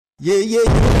Yeah.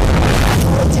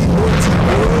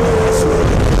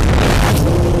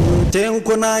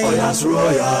 Tenkonai. Oyaa Suro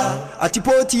Oyaa.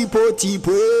 Atipoti.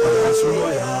 Oyaa Suro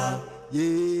Oyaa.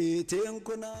 Yeah,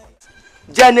 tenkonai.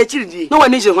 Jane chidi. No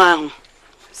one need you hwan.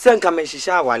 Senka me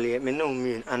shisha awale me no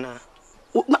mi ana.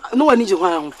 No one need you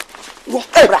hwan.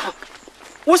 Abraham.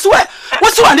 What's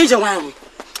one need you hwan?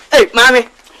 Hey, mommy.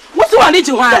 What's one need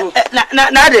you hwan?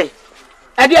 Na de.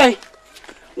 Ade.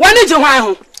 One need you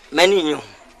hwan? Many you.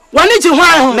 One need you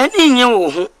hwan? Many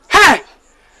you. Ha.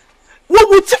 What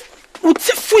would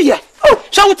fuya? Oh,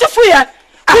 shall we fuya?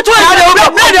 I told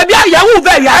you, be a Yahoo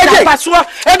baby. I pass one.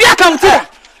 Ebi account.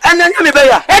 And then me be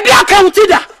ya. Ebi account.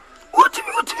 What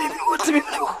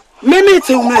Me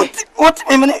too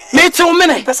many. Me too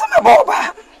many. Pesa me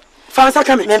boba. Fansa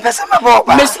kame. Me pesa me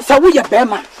boba. Me sa wo ye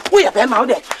bema. Wo ye bema wo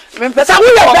de. Me pesa wo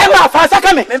ye bema fansa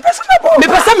kame. Me pesa me boba. Me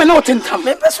pesa me no tintam.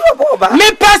 Me pesa me boba.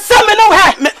 Me pesa me no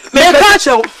ha. Me ka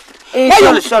show.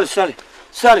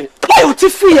 Sorry. Why you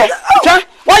tifu ye?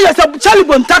 Why you say Charlie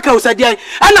Bontaka was there?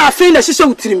 And I feel that she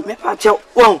show trim. Me pa che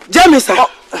won. Jamisa.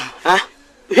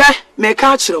 Yeah, me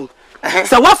ka show.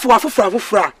 So what for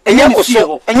afufra? Enye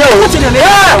oso. Enye o.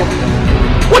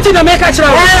 What in the make a show?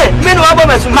 Me no abo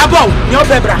mesu. Mabon, your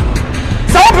bebra.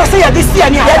 So what say this year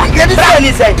ni ha? Bra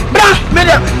ni say. Bra, me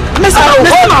say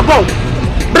mabon.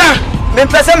 Bra, me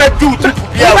pesa me do tu.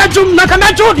 Ya ba jum na ka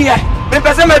me jo de. Me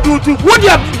pesa me do tu. What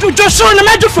you just show na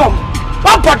me do from?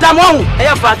 What bottom on?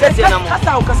 Eya fa kase na mo.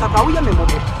 Kasa pa wo ye me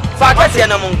mobo. Fa kase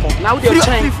na mo nko. Na wo de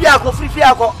chain. Free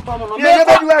akọ.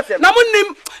 Na mo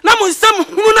nim, na mo nsam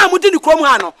hu na mo di ni krom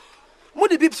ha no. Mo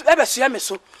de bi ebe so ya me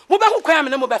so. Mo be ko kwan me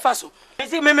na mo be fa so. You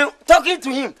see me talking to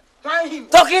him.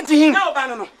 Talking to him.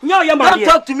 No, you don't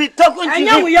talk to me. Talking to him.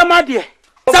 Anya we yamade.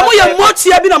 Samu ye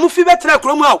motia bi na mo fi betra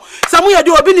krom ha. Samu ye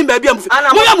de obi ni ba bi am fi.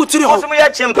 Mo ya mutiri ho. Samu ye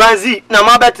chimpanzee na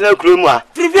ma betra krom ha.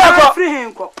 Free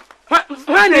him ko.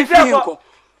 Why na free him ko?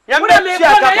 Ya me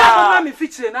ya me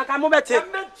fitire na ka mo bete.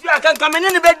 Ka me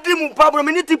ne be di mu pabro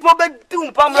me ni tipo be di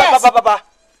mu pabro papa.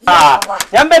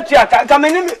 Ya me tia ka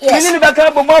me ni be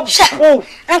ka bo mo.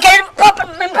 Anke papa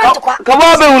me kwa. Ka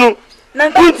mo be hunu.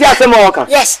 Kunti asema waka.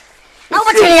 Yes. Now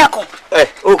what you yako?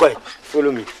 Okay.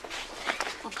 Follow me.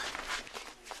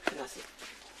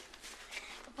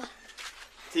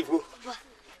 Tipo.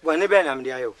 Bwana be na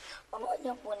mdia yo.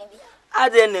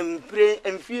 Ade na mpre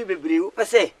mfie bebre wo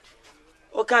pese.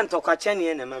 O kan to kwa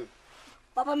chane na mam.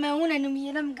 Papa me hu na nim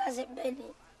ye na mgaze Benny.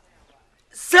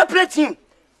 Separate him.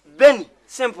 Benny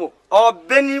simple or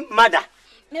Benny mother.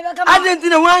 Ade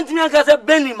ntina wan timi aka say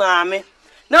Benny maame.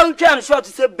 Na u twa am short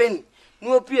to say Benny.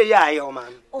 No pie ya ayo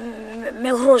man. Me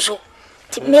hroso.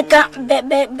 Ti meka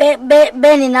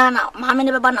Benny nana maame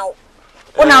ne beba na wo.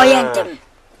 Ona o yentem.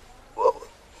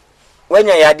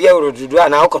 Wanya ya de urodudu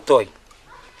ana okotoy.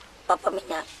 Papa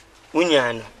minya.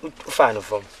 Munya no fa no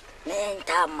fom.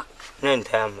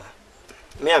 Nentama.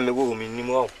 Me amego mi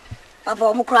nimu o. Papa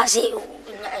o mukra se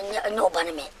no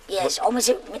bana me. Yes, o me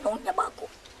se me no nya bako.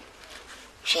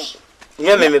 She.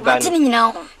 Nya me bana. Tini nyina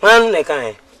o. Man ne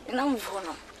kan. Na mfo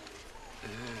no.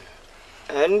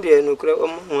 Ande no kura o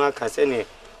mu aka se ne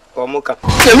o mu ka.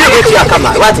 Me betu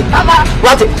akama.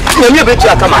 What? Me betu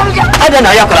akama. Ade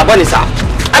na yakora bonisa.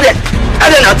 Ade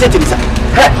na tete bisa.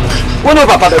 He. Wono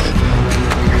papa be.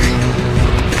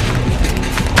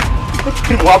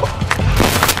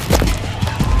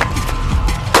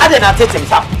 Ade na tete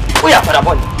bisa. Oya para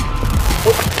boni.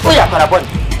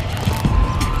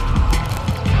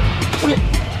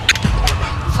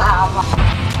 Fama.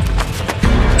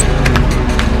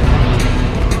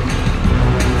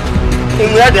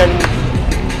 Emrada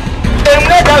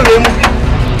remu.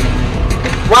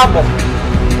 Wabo.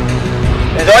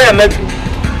 Ezo ya medu.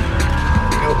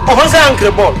 O hosa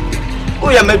ankre ball.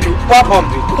 O ya medu. Wa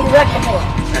pompi. Emrada me.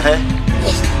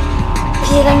 Yes.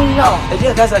 Kira mi no.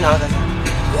 Eje kasa na kasa.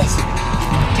 Yes.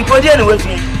 Tipo dia no wetu.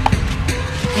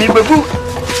 Ni bebu.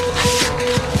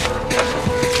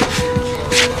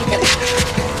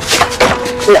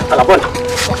 Oya kalabon.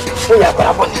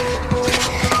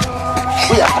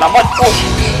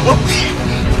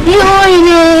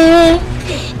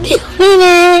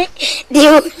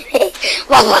 Diune.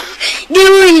 Papa.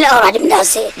 Diune ora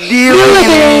dimdase.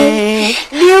 Diune.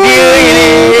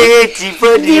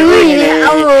 Tipo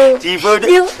diune. Tipo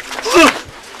diune.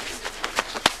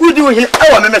 Udu hini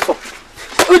awa memeso.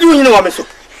 Udu hini wa meso.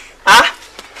 Ah?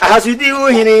 Ahasu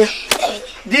diune.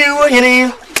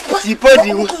 Diune. Tipo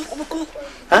diune.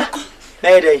 Ah?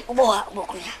 Naidai.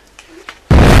 Obokunya.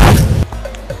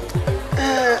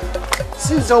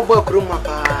 Since our boy room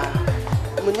papa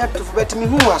munya to bet me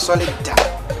who was solid da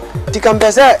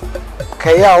tikambeze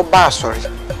kaya oba sorry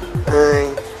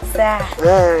Sir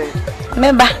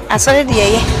Member, I saw it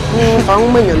here. Member.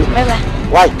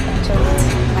 Why?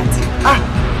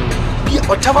 Be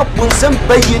a chava Bunsem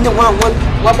by any one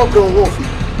wabble wofi.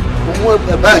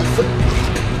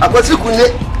 I was a kune,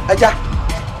 Aja.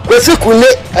 Was a kune,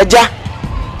 Aja.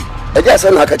 Aja,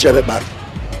 son, I catch a back.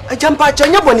 I jump at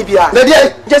China Bonibia.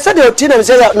 Just said the tin and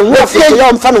say that no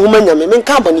young fan woman, I mean,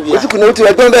 company. You could know to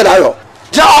a gun bed.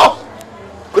 Joe!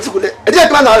 What's good? A dear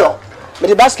man, but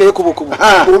the basket Kubo,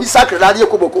 will be sacred.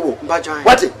 Kubo.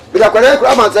 What it? But I could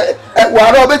grandma say,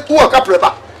 Robert, walk up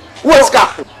river. What's got?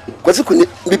 What's it could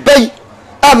be bay?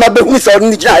 I'm a bit without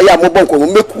any Jaya Mobonco,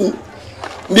 Meku.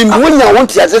 Mimunya want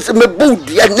to as a boot,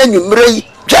 and then you marry.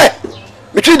 Jack,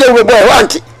 between the boy,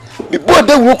 auntie. Before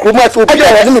they walk room, I will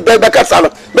be a baby castle.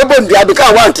 Maybe I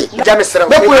become wanted. Jamison,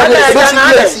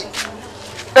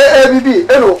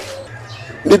 hello.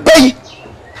 The bay.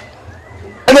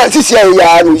 And I see a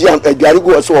young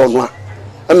Agya so on.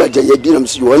 I'm a Jayadinum,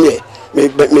 see one year. May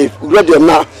read them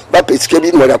now, but it's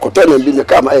getting more like cotton and being a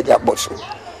camera at that box.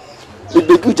 The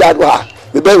big Jadwa,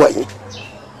 the bay.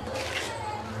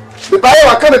 The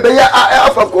buyer come a bay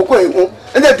from Coco,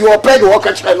 and then you are paid to walk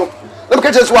at channel. Look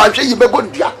at us, why you be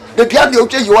good. The piano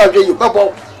you are, you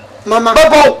bubble. Mamma,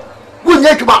 bubble, good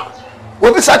Yakima.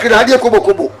 What is sacred idea Kubo?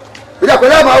 Without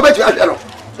whatever I bet you,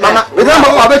 Mamma, without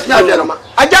I bet you,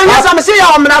 I don't know some say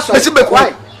I'm not so simple.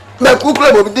 Why? My cook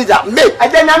will do that. Me, I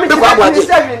don't know.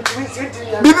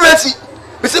 Be messy.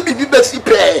 Be messy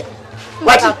pay.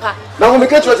 What? Now we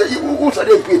catch us. Who's a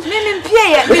day?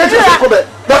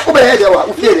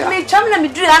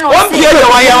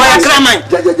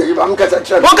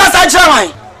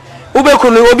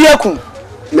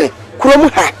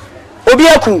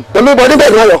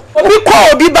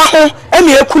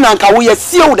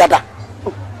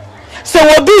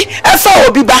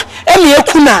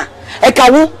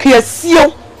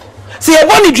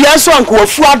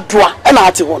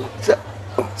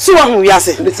 So one we are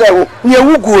saying, we are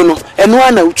Wuguno, and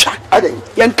one out.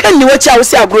 Yan can you watch our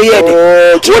say, Would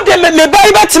they may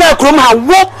buy back to my room? How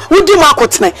would do Marco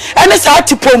tonight? And it's hard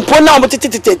to pump now, but it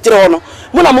is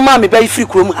when I'm mammy by free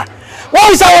room.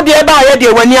 What is our dear by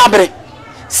idea when you're better?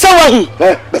 So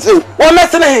one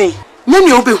method, none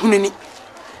you'll be hunting.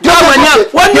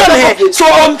 One year, so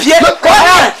on Pierre,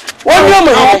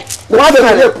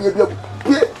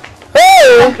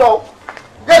 oh,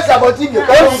 yes, about you.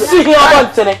 See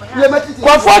about today.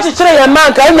 What for to try a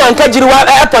man can catch you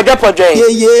up a project?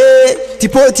 Yeah,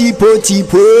 tipo.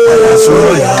 Oyaa Suro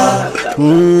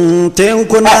Oyaa.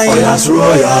 Tenkona Oyaa Suro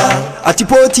Oyaa.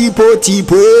 Atipo.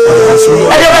 Oyaa Suro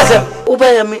Oyaa.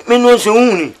 Obey me no so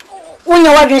uni. When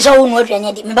you want to show no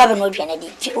pianity, me baba no pianity.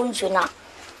 She owns you now.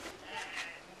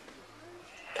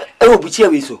 Oh, be cheer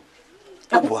we so.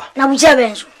 Now we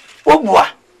challenge. Oh, boy.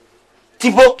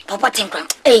 Tipo, Papa Tinkran.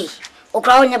 Eh. O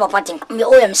crowd never patting me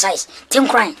OM size. Tim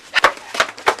crying.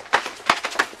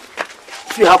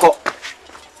 see how go.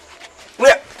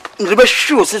 Where the best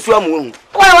shoes is your moon.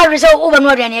 Why was so over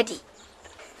no than yeti?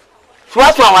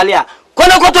 What's one walia?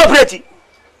 Kono koto pretty.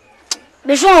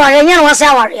 Be sure I was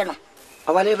our, you know.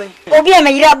 Awalebe. Obia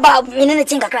me yaba in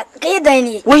think a crack. Kay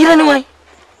Danny. Wo yire ni wan?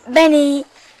 Benny.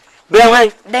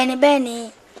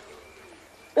 Benny.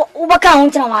 Ubaka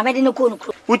huntra ma me de no konu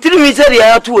kro. Utiri mi se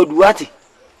ya to odu ati.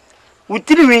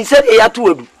 Utiri mi se ya to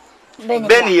odu.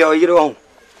 Benny yo yire won.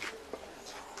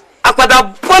 Akwada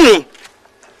boni.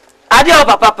 Ade o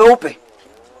papa pe ope.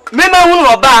 Me ma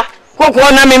hunu oba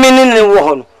kokko na me ni wo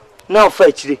ho no. Na ofa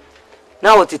akire.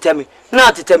 Na wo tetemi.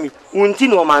 Na tetemi. Unti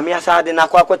no ma me asade na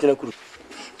kwa kwatena kuru.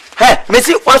 He,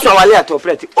 mesi waso awale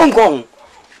atopret. Onko ho.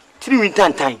 Tiri wi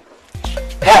tantan.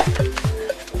 He.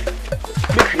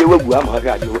 Me wagu ama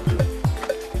hwa ade wo.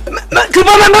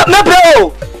 Tipo me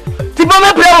pro. Tipo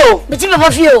me pro. Me tipo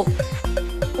pa fie o.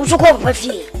 Uso ko pa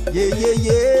fie.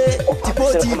 Yeah. Tipo.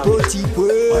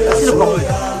 Oyaa Suro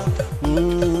Oyaa.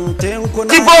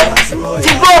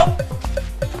 Tipo.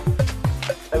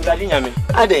 Everybody nyame.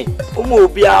 Ade, omo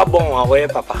obi a bon wa hoye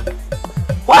papa.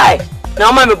 Why?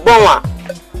 Na ma me bon wa.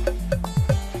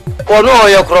 Ono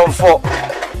oye kromfo.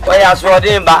 Oyaa Suro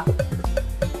Oyaa.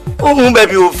 Ohun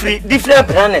baby o free different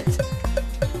planet.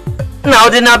 Na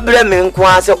odi na bre me nko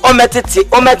ase o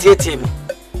metete me.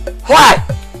 Why?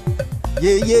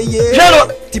 Yeah.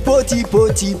 Tipo.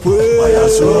 Oyaa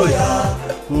Suro Oyaa.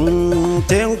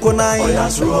 Tenkona Oyaa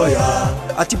Suro Oyaa.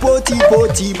 Atipo.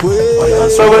 Oyaa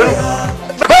Suro Oyaa.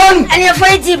 And you're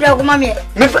afraid to break mammy.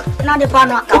 Not the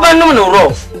panel. Oba no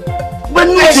ro. Oba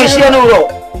no se share no ro.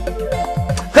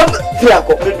 Come here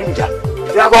go medunja.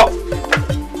 Here go.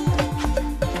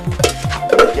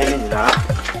 Jenina.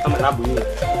 Am na bu ni.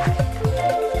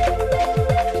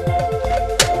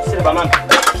 Sire ba man.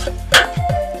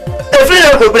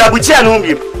 free go brabuchia no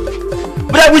bi.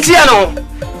 Brabuchia no.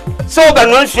 So ba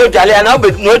no nsuo dwale na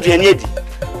obe no aduane edi.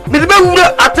 Me be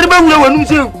wura atreba wura wanum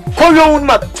se koyo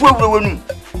ma tu wura wanum.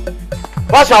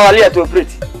 Wa sha wale to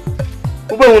operate.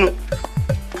 Ube hunu.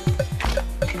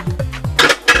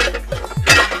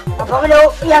 Papa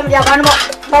lo ya me ya kan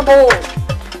babo.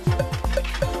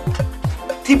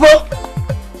 Tipo.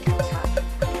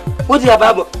 What ya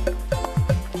babo?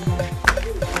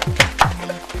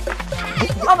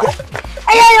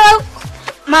 Ayo.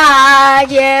 Ma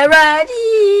je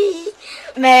ready.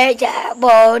 Me ja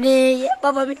boni.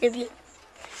 Papa me bi.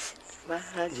 Ma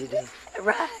je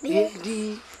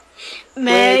ready.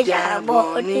 Me ja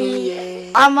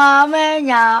boni. Ama me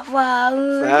nya wa.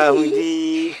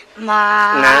 Faudi.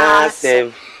 Ma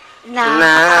Nasem.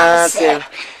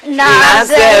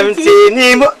 Nasem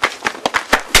tinimo.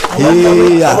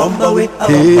 Heya,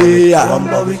 heya,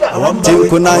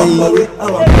 tinkunai,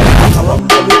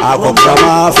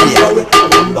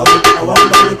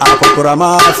 akokura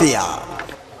mafia.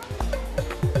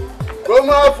 Come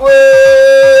off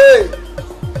way.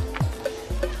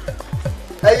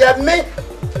 Me.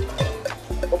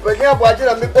 Open your body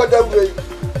and me put that way.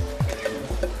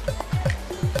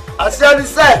 Asiedu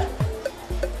say.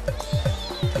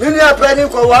 Mini a penny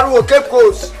for one Cape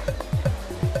Coast.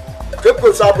 Cape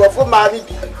Coast are for money.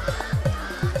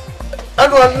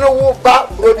 And one no back,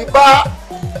 Brody Bar.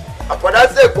 Upon I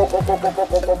say, go.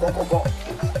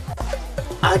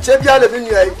 And check the other mini.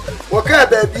 Okay,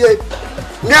 baby.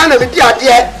 Nana, me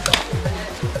dear.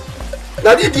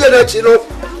 Now, did you let you know?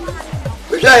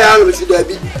 We can't have a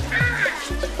baby.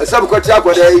 And some got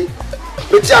Chaco day.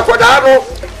 But Chaco,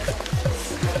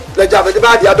 the job of the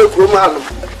body of the Krumano.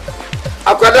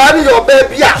 Akwadani your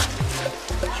baby.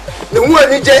 The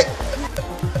one ije.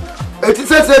 It is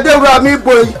said they were me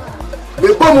boy.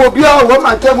 The bomb will be our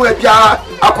woman tell me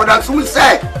akwadan soon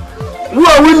say. Who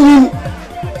are winning?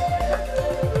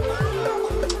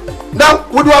 Now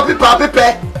would you be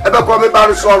paper ever come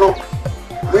about sorrow?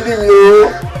 Willing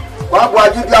you. What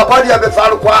would you be a body of a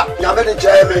falqua? Yamini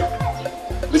Jeremy.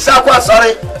 Bisaqua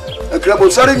sorry. A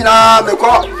crable sorry now me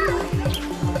call.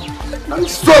 I'm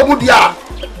so good ya.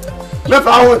 Me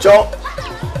fa ho cho.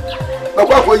 Me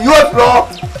kwa for you floor.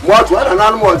 What an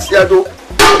animal Asiedu.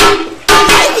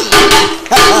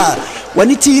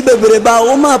 Waniti bebreba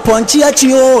o ma ponchi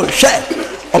achi o hwe.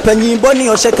 Opanyin boni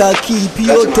o sheka ki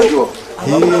pioto.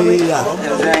 Heya.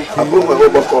 Abu me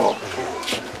oboko.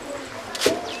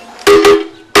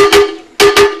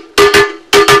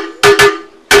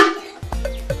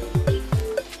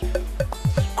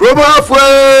 Kroma fwe.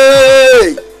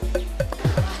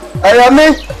 Ayame.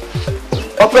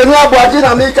 Openu abodi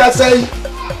na me ka say.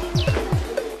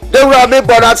 They were me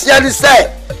but Asiedu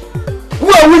say. Who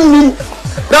are winning?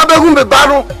 Na be hu me ba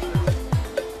no.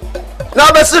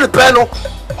 Na be siri pe no.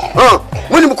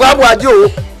 Woni me kwa abodi o.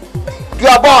 Du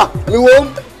aba mi wo.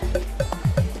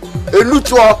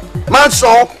 Eluto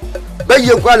manso be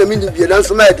ye kwa na mi ni bie na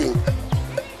nso ma din.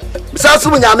 Bisa so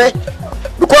nyame.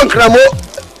 Be konkramo.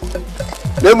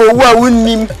 Na mo wu a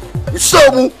winning.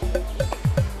 So mu.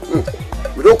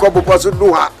 We don't come up to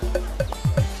do her.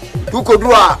 You could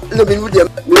do her. Let me with them.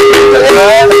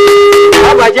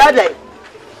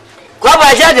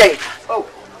 Kwabajade. Oh,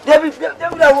 David,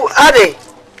 are they?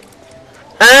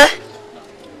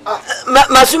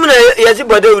 Masumuna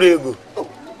yazibode uregu.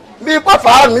 Me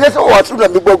papa, me say what through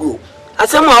me bogu.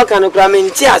 Asema o kan kra me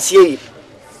nti asie yi.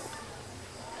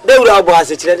 Dewura abo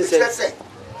ase kire se.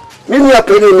 Me nua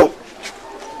peni no.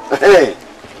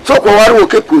 So ko ware wo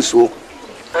kepuso.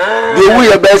 De wu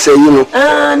ye be say yi no.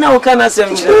 Na o kan asem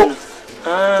ni.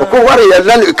 Ko ware ye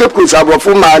lan kepuso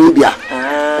abofo ma ni bia.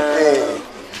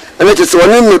 Ene che so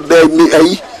ni me be mi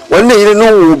ayi. Wonne yire no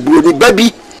wo brodi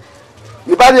babi.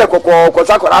 Ni ba de kokko ko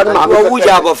sakora ni ma me. Wo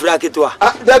wuja abofra ketwa.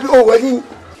 Dabi o wani.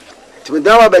 Ti me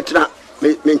dawa betra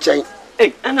me nchen.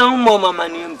 Ana ummo mama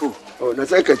ni mpo. Oh, na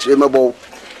say ka chire mebo.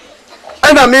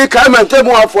 Ana me ka ma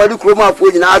ntemu afo adi kroma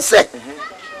afo nyina ase.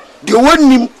 De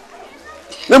wonim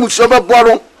na mu so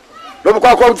beboro. No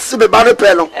kwa kwa se be ba ne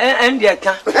pe no. Endia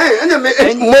ka. Enya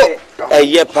me mo.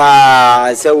 Eye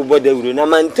pa se wo bodawuru na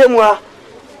ma ntemu a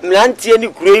mlantie ni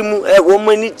kuro mu wo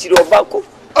mani chiri obako.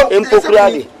 Empo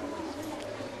kurade.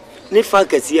 Ni fa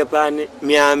kasiye pa ne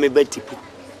mia me batipu.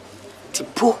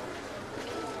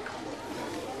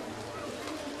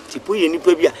 Tipo ye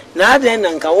nipa bia na adan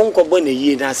na nka wonkobo na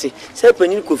yie na ase se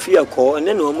panyin kofi akọ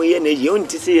ne na omo ye na yie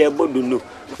onti se ye bodo no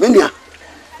menia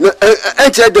na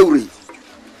enche dawuri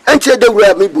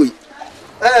me boy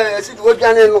si do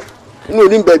dwane no no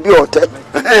nim ba bi ote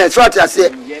so ate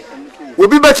ase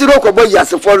obi beti ro kobo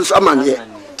yase for so amane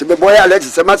te be boy alert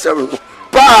se ma se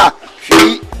pa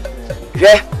hwi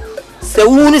hwɛ sɛ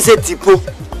wuni sɛ tipo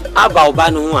aba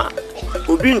oba no ho a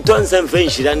obi nton sɛ mfa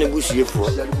nhira ne busuefo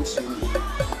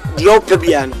di opɛ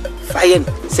bia no fayen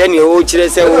sɛ ne o kyerɛ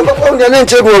sɛ o de ne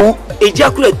nche go wu eja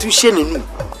kura tu hye ne nu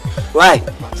why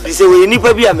sɛ we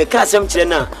nipa bia me ka asɛm kyerɛ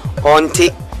na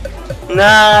onte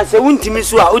na sɛ wuntimi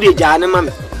so a o de gya ne ma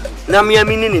me na me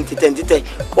ami ne ntitentite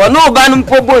wono oba no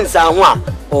mpo bonsa ho a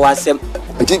o wasɛm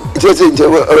nti nche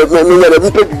me me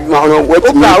mpe bibi ma no wati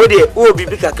opa o de o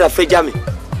bibi kakra fagya me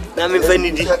na me fa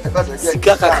nidi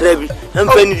sika kakra bi na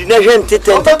me fa nidi na hwe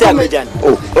ntitentite amegya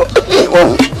oh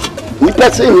we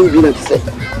pese ni bi na say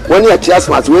woni a chia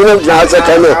smart we na jina asa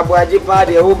kan no aboaji pa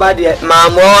de wo ba de ma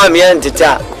mo am ye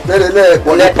ntita ne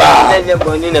boni pa ne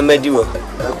boni na madiwo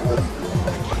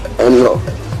enno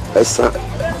esa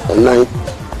nine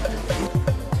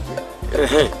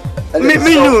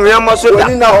mi nu wi am so da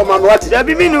woni na ho ma no ati da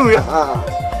bi mi nu wi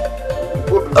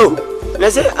oh na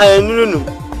say nu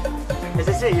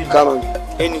na say you come on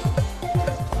eni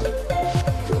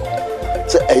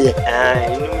se eye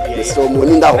enu bi so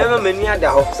woni na ho mema mani ada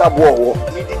ho sabo owo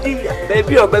mi didi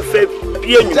baby obefa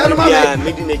bi enyu bia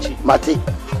mi di nachi mate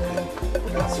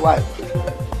that's why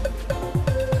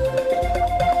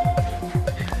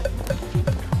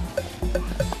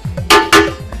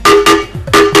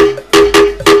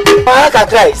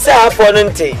kakrai sa afọ no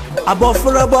nte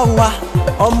abofra bonwa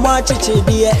ọmọ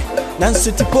achichedie na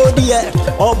nsutipodie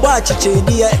ọgbọ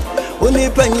achichedie oni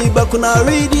panyi bakuna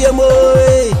ridie mo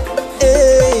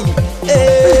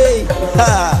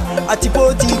ha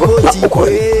atipoti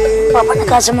papa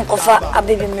ka se mo kofa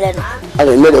abebi mle no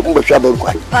ale ne de kumbe hwa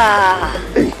bankwa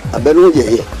abelu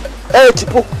ye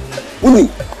tipo uni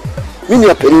mini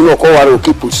apeni no ko ware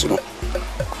okipus no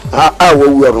wo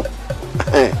wuoro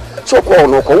so ko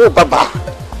no ko wo baba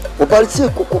o ba se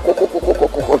ko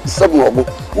sabu obo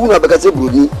una be ka se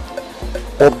broni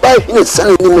o ba hine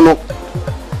sane ni mu no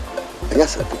anya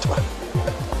sa pitwa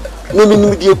ni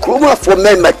mi die kroma fo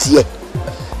mematie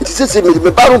nti se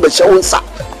me baro be hye wonsa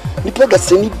ni pega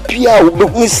se ni bia wo be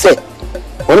hu se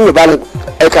woni me ba no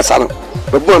e kasa no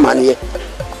be bu amane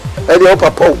e de o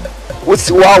papa wo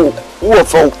si wawo wo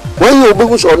fo won ye o be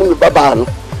hu so no me baba no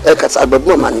e kasa be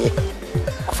bu amane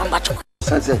afa mbacho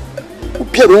sanse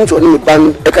upia no nso ni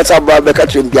ban e kasa ba be ka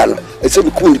trem bia no e se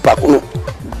bi ku ni pa ko no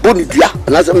boni dua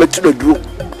na se metu duro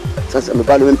sanse me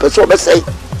ba no me peso be sei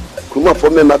kuma fo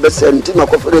me ma be sei nti na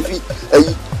ko fere fi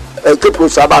ayi e ke pro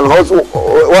sa ba no ho so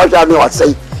wa ja ni wa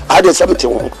sei a de se mete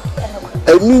ho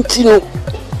e nti no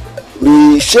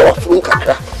mi she wa fun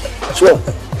kakra so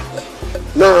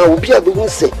na upia be hu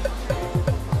se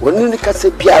woni ni kasa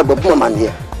bia ba bu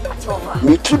amane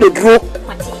mi tu de duro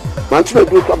man tu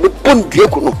do ko be bon due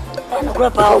ko no na kura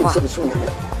pa wa se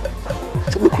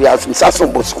me kuya asum saso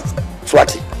boso so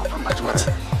ati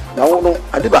na wono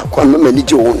ade ba kwa me mani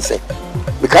je wo nse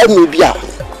me kai me bia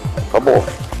abo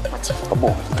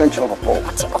kan chiro papa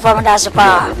ofa ma da se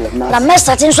pa na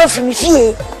mesa tin so fi mi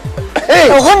fie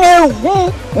ho ne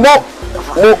mo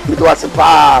mi do ase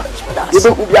pa ye be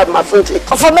ku bia ma fonte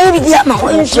ofa me bi dia ma ho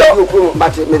nso ko ma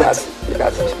te me da se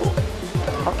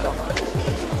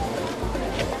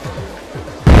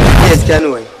yes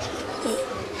can we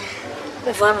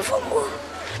me fa me fo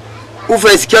u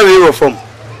fa sika we wo fom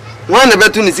wan na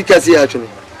betu ni sika si atwe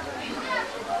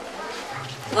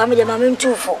wa me de ma me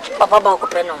mtufo papa ba ko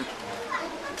pe no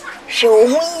hwe o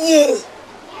hu ye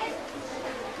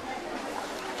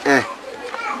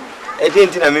e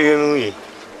tinti na me hwe mu ye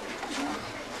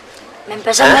me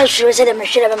pesa na hwe se de me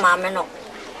hwe be ma me no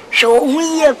hwe o hu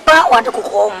ye pa wa de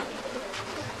kokom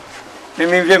me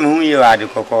hwe mu ye wa de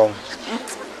kokom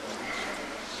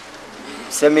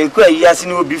se me ku ayi ase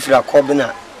ni obi fira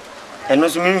kobna eno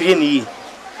so me hwe ni yi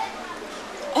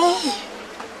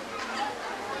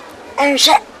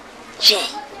ense che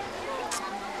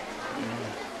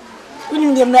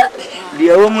unim de me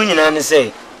dia wo mu nyina ne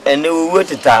se ene wo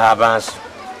teta abanso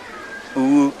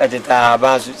wo ateta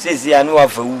abanso sesi anu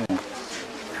afa wu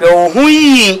hwe wo hu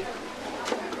yi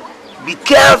be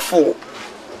careful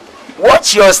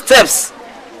watch your steps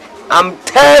I'm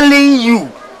telling you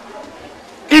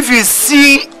if you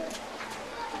see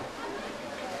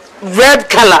red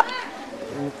color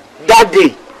that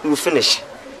day you finish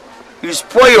you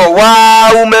spoil your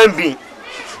wow woman being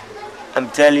I'm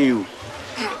telling you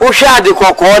o sha de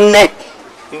kokko ne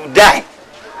you die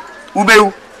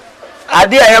ubeu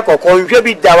ade aye kokko nhwe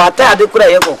bi da wata ade kura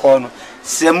aye kokko no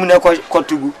semu ne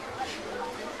kotugu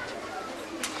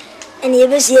eni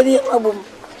yebesi bi abum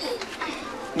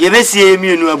yebesi mi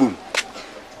enu abum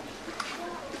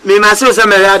me ma se o se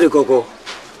me ade kokko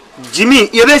Jimmy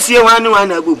yebesi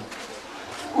wan abum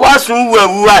wasun wu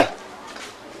awuwa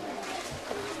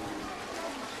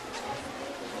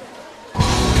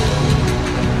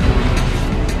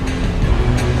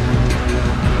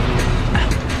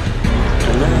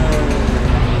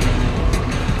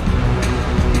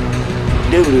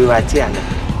we were tiana.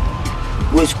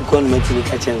 Which could come to the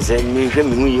kitchen and say, me,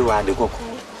 you are the cocoa.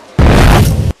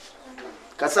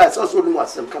 Kasa so so no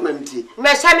asem kama mti.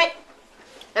 Meshame.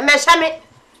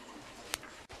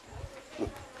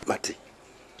 Mate.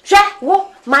 Hwe wo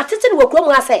matete no wakura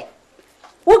mu ase.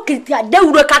 Wo kiti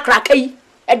adawuro kakra kai.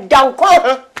 Edanko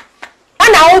ho.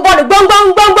 Ana wo bo no gbong.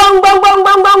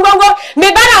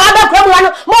 Me ba na wa ba kura mu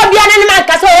ano. Mo bia na ma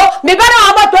kasa o. Me ba na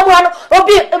wa ba kura mu ano.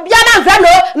 Obi bia na mfa no.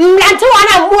 Mlante wa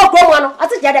na mu kura mu ano.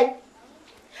 Ase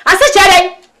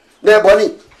chedan. Ne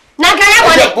boni. Na kaya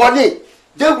boni. Boni.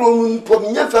 Degro pom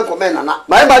nya fa komen na.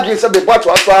 My imagine say be bot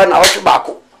wa na wo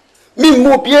baako. Mi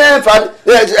mu bien fa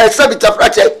sabita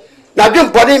frache. Na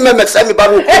dwem boni me say me ba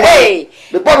no. Hey.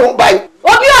 Me boni bai.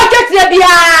 Obi o jetie bia.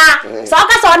 So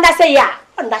ka so onda say ya.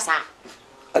 Onda sa.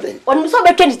 Ade. On so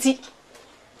be keniti.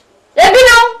 Ebi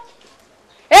no.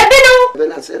 Be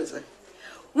na say say.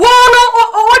 Wo no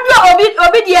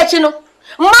obi di echi no.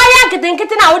 Mmanya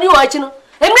nkete na odi wo echi no.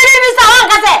 Emiri bi sa wan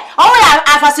ka say owo ya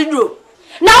afasiduro.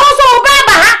 Na wo so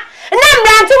obaba ha. Na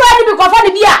mranti wa di bi kofo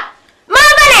ni bia. Ma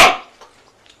bene.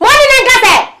 Mo ni nka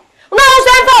say. Na wo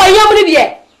so nfa oyam ni bia.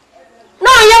 Na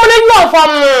oyam ni nwo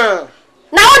fom.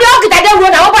 Na wo di okita de wo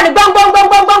na wo ba ni gbong.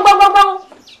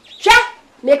 Hwe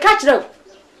me ka kire.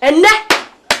 Enne.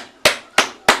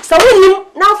 So wonim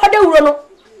na fa de wuro no.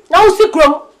 Na wo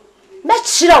sikrom. Me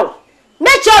kire wo.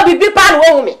 Me kire bibi pa no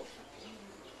wo me.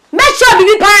 Me kire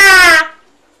bibi pa.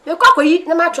 Me kwakoyi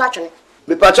na ma twa twene.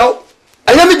 Me pa chaw.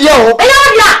 Anya me dia ho. Anya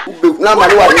dia. Ube na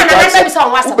manu wa hin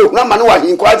kwa. Ube na manu wa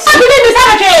hin kwa. Abi bi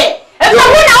sa ke. E so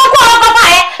wo na wo ko papa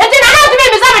e. E ti na na ti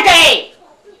bi sa ke.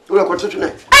 Ule ko tutu na.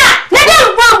 Ah, na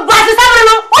dem gwa si sa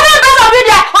no. O na ba so bi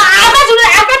dia. Abedu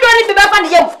ni bi ba fa ni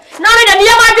yem. Na ni da ni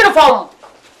yem adwene fom.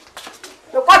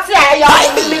 No ko ti e yo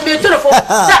mi tu no fom.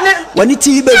 Wani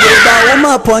ti be ba wo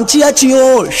ma ponchi achi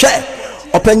o hwe.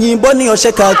 Opanyin boni o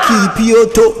sheka ki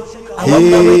pioto.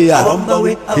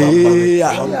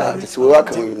 So wa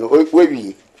kan no we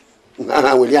wi.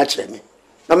 Na we ya kire me.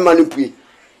 Na manu pui.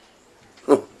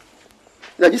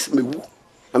 Na gis me wu.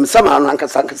 Na me sama no anka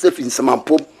fi nsama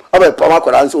pom. Aba pa ma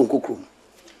kwara nso nkokrom.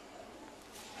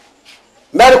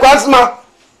 Mbere kwansma.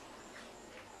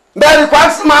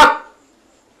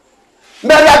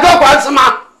 Mbere ado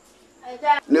kwansma.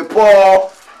 Ne po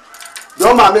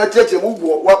yo ma me tete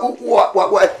mu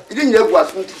wa idi nyɛ gu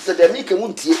aso nti sɛ dɛ mi ke mu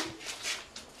ntie.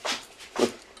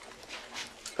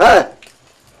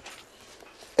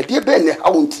 Edi be ne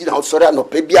ha wonti na osore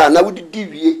anope bia na wudidi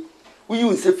wie uyi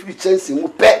unse free chance mu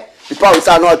pe ipa wo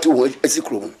sa na atu ho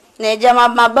esikrom na eja ma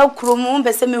ba krom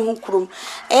mpese me hu krom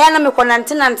eya na me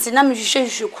konante na me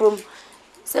hwehwehwe krom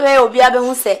se be obi abe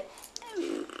hu se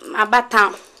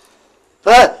abatan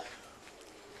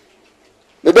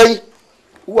me bai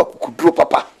wo kuduro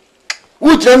papa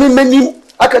wo jira me manim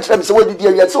aka kira me se wodidi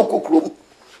awia se okokrom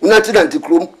unante na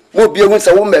ntikrom mo bia hu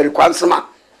se wo meri kwansema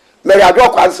meri ado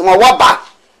kwansema waba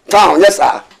town yes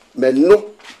sir menno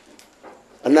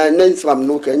ana nensam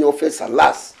no kan your face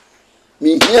last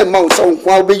me here ma so nko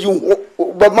obeyi ho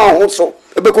be ma ho so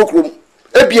ebe kokrom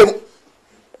ebiem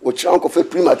o chiran ko fe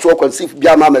premature conceive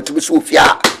bia ma metu bi so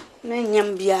ofia na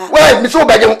nyam bia we mi so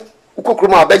begyem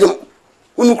kokrom abegyem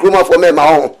unu krom afọ me ma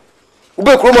ho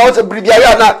ube krom a so bibia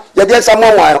ya na ye de sam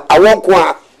won awon ko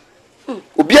a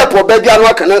obi apo ba bia no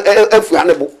aka na afua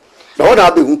ne bo na ho na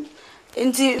abehu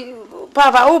nti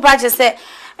papa o ba je se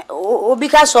obi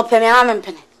ka so pe me ama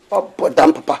mpene papa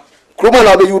dam papa kroma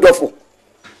na be yudofo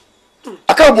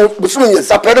aka busum nya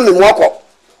sapere me mu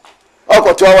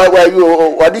akọ to wa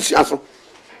yu audition so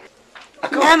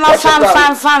aka ma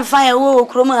fan e wo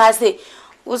kroma ha se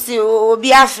o si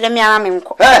obi afre me ama me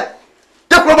nko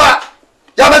de kroma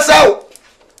ya mesawo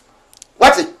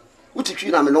wati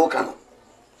utitwi na me no ka no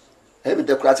be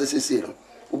de kra sese no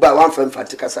uba wan fa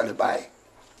mfati kasa le bai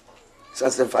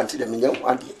sase mfati de me nya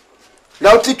hwade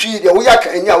na utitwi de wo ya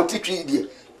ka anya utitwi de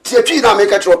tietwi na me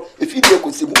ka tro efidie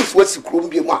ko se musu wasikrom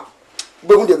bi mu a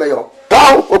be hu de me yo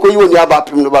taw okoyi woni aba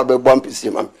pim no ba be bom pisi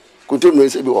mam kontu no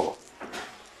ese bi wo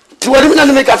ti woni me na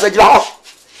me ka se gira ho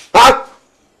ha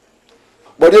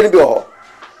bodi ni bi wo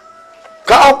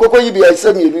ka okoyi bi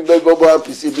ese mi bi be bom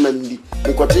pisi mam ni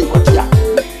nkoti ya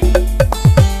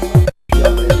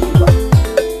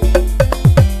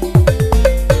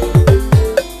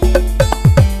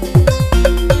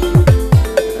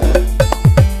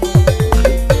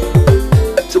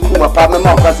pa me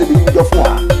ma kwa se bi yudofo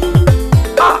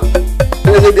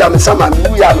ene bi am sama mi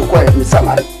wu ya no kwa mi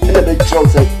sama ene be chiro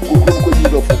se kokuru ko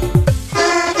yudofo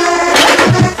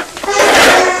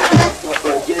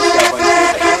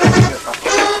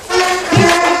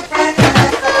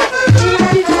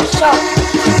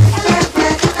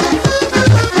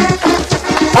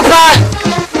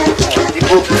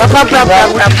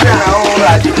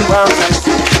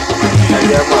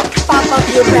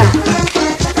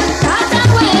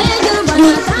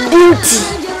Beauty.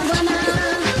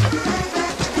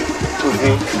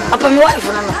 Apa mi wife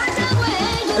na no.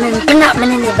 Me mpena me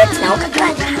ne bet na okakra.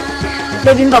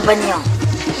 Baby papa ni o.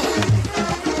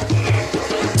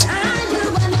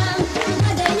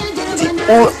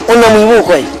 Ona mu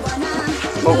koi.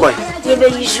 Koi. Ye be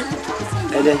yisu.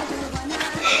 Ede.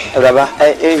 Baba,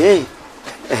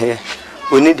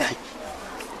 Oni dai.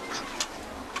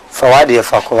 Fawadi ya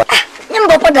fakwa.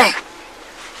 Nyimbo poda.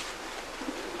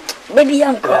 Baby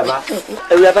yanko. Baba,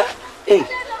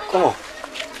 come on.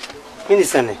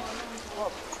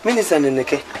 Minisane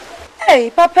neke. Hey,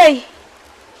 papa.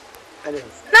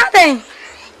 Nothing.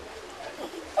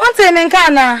 What's in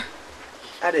Kana?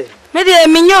 Ade. Media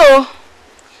minyo.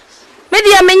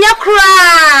 Media minya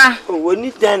kra. Oh,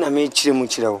 woni dan na me chire mu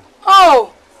chire wo.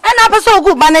 Oh, and I was so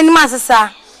good man any masasa.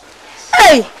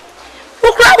 Hey.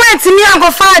 Ukra went to me and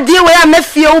go far dear where I may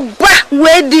feel back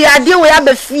where the idea where I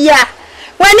be fear.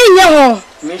 When in your home.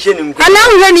 Mission him. And now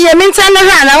when you mean to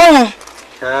run.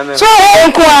 So,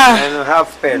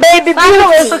 half pen. Baby,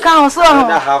 so count so.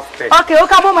 Half pen. Okay,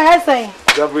 okay, what my head saying?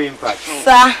 Double impact.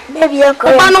 Sir, Baby yanko.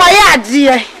 man, why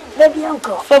dear? Baby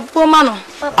yanko. For poor man.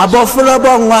 Abofra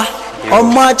bongwa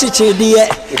Oma chiche die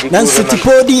Nansi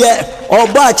tipo die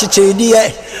Oba chiche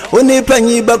die Oni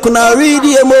panyi bakuna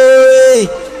ridie mo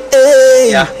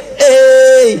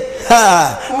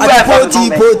ha Ati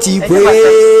poti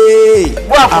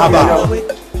Aba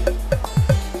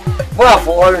Boa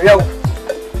for all you.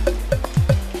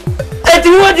 Eti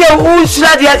wo de wo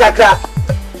sura de akakra.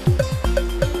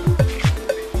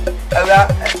 Ela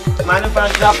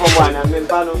manufacture for one and me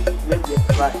pano me de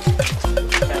right.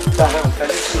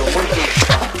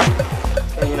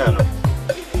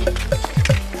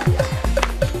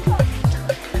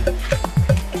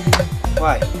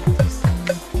 Why?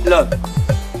 Look.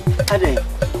 Ade.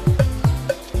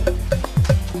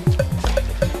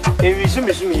 Ewi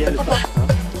sumi yelo.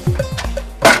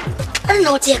 I don't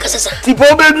know what you say.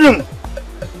 Tipo bedroom.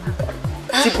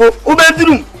 Tipo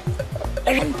bedroom.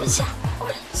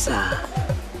 Sa.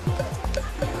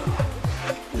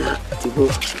 Na tipo.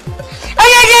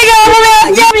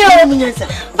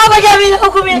 Papa Jamie,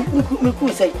 me cool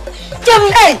say.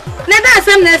 Jamie, hey, let us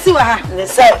send us to her.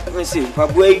 Let's say, we see,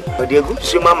 Pabuay, but the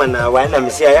good mama now, when I'm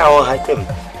saying I won't have him.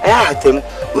 I had him.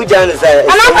 Who done is that?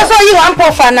 And I saw you one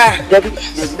poor fana. No,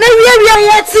 we are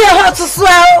yet see how to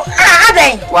swell. Ah,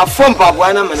 they were from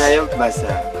Pabuana and I am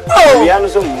myself. Oh, we are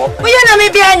no more. We are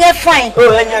maybe I am fine.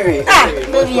 Oh, anyway. Ah,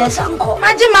 baby, yes, uncle.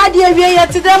 Imagine my dear, we are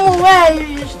to them where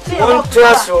you still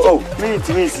trust. Oh, me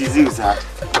to me, see, sir.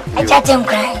 I chat him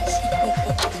crying.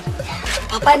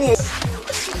 Papa is.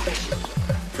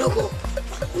 Look.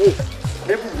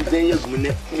 Every day you're going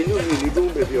to do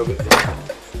baby of it.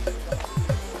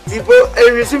 Tipo,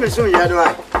 every soon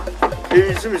yano.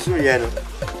 Every soon yano.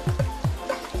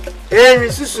 Every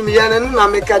soon yano, and I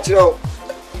may catch it all.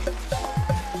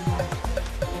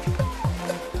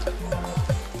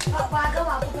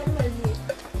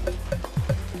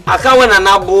 I can't win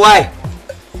an boy.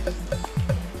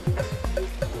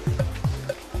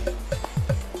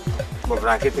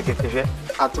 Bracket get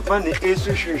at to find the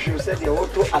issue she said the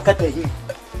auto academy.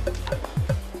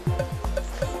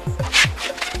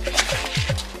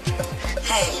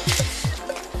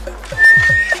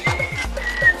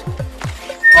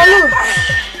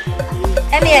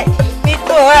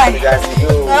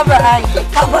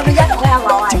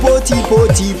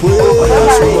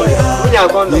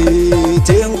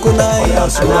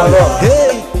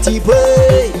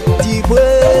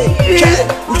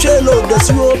 Ushelo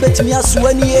dasuo betimi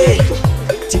aswani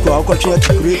tiko akotwe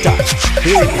creator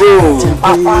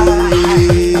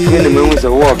Ele mesmo se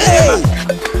work.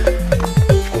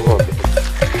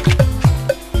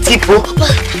 Tipo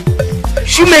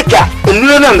shoemaker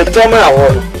enu na me toma na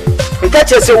wo me ta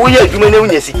che se wo ye adwuma na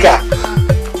wunya sika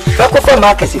fa ko fa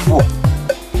market fo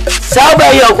sa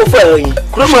ba ye ko fa yin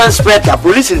criminal inspector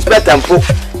police inspector mpo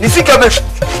ni sika be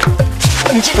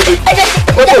I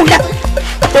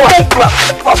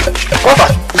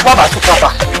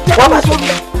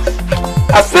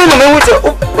feel me with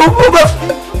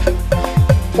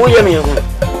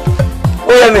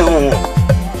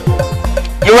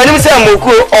you want to say I'm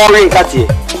or in Cathy.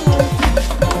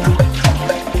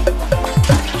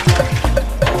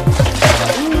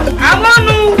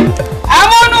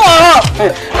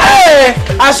 Hey,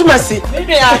 Asumasi.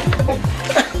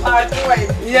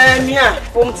 Yeah, yeah.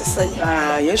 Come to say.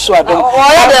 Ah, yes, I don't.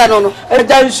 Oh, I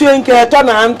don't sure can turn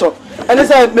Anto. And I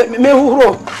say, me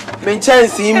who me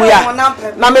chance him.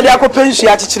 Na me da ko pension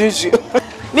ati chirisu.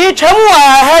 Me twemu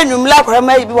ha nwumla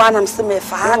kwama bi wanam se me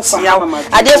fa hatia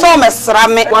ade so me sra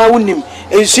me wa wonim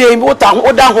ensuo mi wota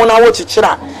oda ho na wo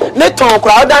chichira ne ton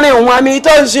kra oda ne ho ami to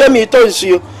nsuo mi to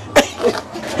nsuo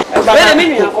bele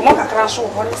me nua komo kakra so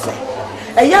ho ne se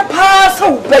eya pa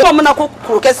so be o me na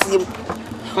kokoro kasiem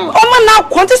o me na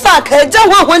kwonti sa ka ja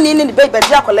ho ni ni be be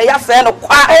dia kola ya se no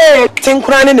kwa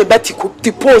tinkura ne beti ku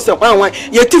ti pose hwan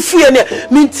ye ti fie ne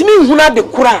mintimi huna de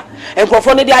kura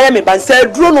enkrofo ne de aye me ban sa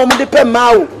duro no mo de pe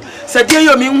ma o sa de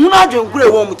yo mi huna adwenkure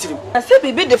wo mo tirim se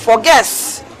bibi de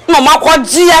forgets no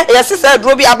makwagie ye se sa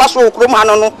duro bi abaso okrom ha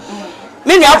no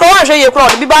me ni akwa hwe ye kura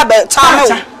de bi ba be cha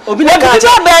me obi na ka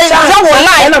ja be ja wo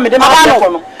line na me de ma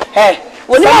no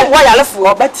woni wa ya lefu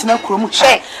obetina krom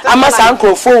che amasa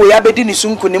ankrofo wo ya bedi ni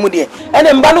sunku ni mu de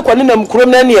ene mba no kwani na mkrom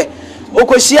na ne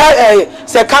okosia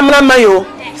se cameraman yo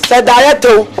se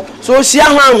director so sia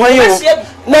hwan yo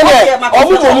nene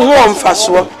omumo ho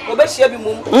mfaso obehia bi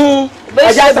mum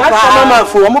aja ba cameraman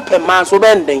fo omo pema so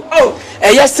benden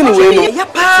eya sini we no ya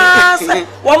pa se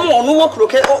wo mo onu wo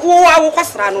kroke wo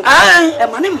awokosra no e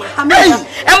mane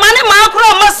ma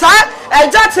kro ma sa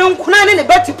eja tenkuna ne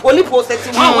beti polipo seti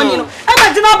ho woni no e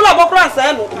ma gina bla bokro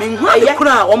ansa no me hu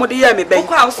akura wo mo de ye me ben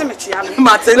ko awo se me tia no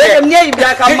ma te ne me yi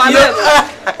bia ka ma no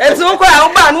enti wo ko a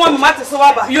wo ba no wo ma te se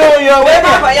wa ba yo we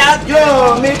ba ya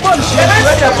yo me ko nshi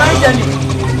we da find any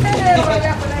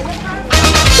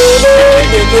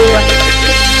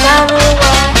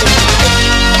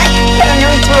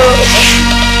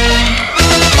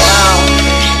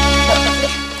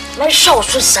My show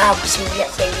so sad was me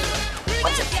yet.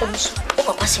 What's it from?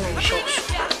 Oh, passing my show.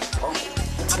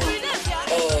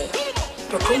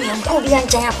 You come and go be and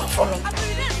jam for me.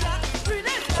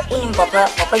 In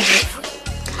Papa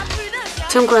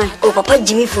Jimmy. Oh, Papa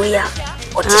Jimmy for ya.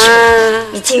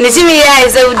 It's me,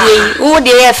 is oh,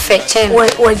 dear, effect.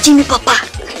 Or Jimmy Papa.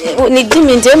 Ni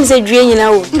Jimmy in terms of dream, you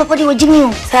know. Papa, you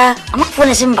Jimmy, sir. I'm not for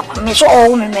the same, me so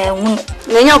all women, no,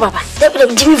 Papa. That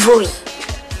Jimmy for you,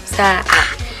 sir.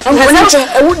 So,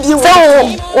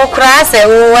 what crass,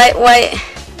 why,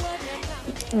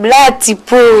 blood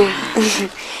tipo.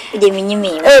 Oh,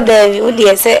 David, what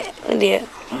dear say, dear,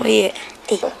 oh,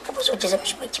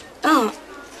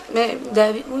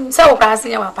 David, so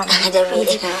passing your papa.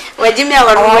 Where Jimmy,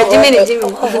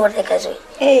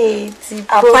 hey,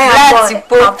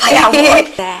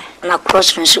 na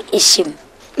cross so isim.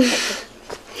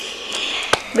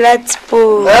 Blood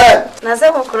tipo. Na se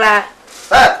ko kra.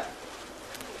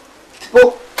 Bo.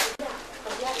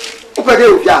 O pede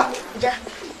o ja. Ja.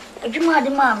 Adwuma de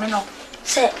ma me no.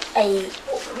 Se ai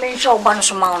men so ba no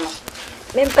so ma no.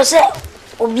 Men pese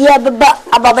obi abeba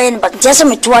ababa yen ba jese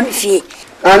me to an fie.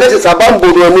 Ah, let us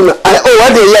abambo do mu na. Oh,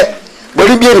 what dey here?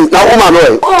 Body bi na o ma no.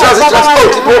 Just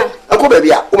tipo. Ako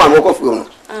baby a o ma no ko fu no.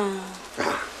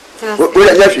 We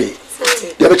let you see.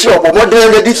 Dey be chi obo mo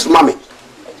dey this mama.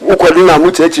 Wo kwadu na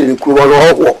mu chechi ni kuro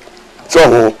no ho. So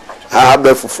ho a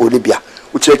be fufu ni bia.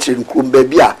 Wo chechi ni kuro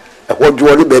baby a ho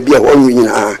dwo ni baby a ho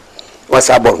nyina.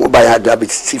 Wasabo wo ba ya dabi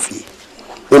sifi.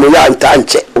 Eno ya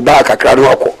ntanche wo ba kakra no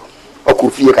akọ.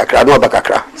 Okufie kakra no ba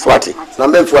kakra. Swati. Na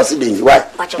mbenfu asideni why?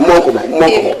 Monko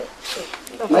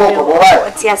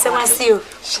why? Ti asemasi o.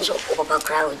 So Papa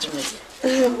kra o Jimmy.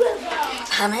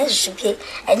 Hana shupie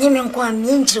enye me nko am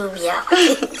nyinjiro bia.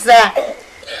 Za.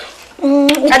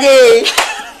 Ade.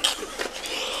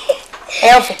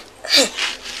 Elfe.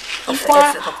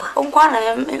 Onko na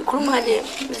kuruma de.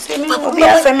 Se mi obi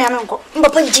afemi amenko.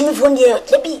 Papa Jimmy fon de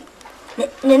debi.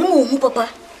 Ne no hu Papa.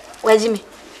 Wa Jimmy.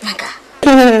 Naka.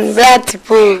 Blood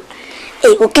tipo.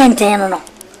 O kente no.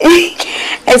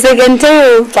 Ese kente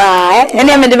pa.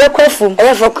 Ene me de be kwafu.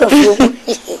 E fo kwafu.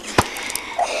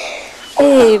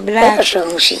 Black. I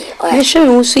show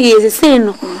you see is a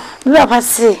sin. We are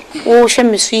passing. Oh, she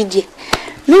me sweetie.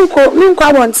 Minko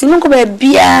abonti, minko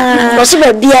bebia. Bosi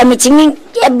bebia meeting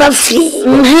e ba free.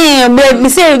 Me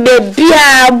say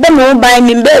bebia, bomo buy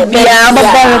me bebia,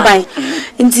 bomo buy.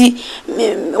 Nti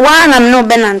wana me no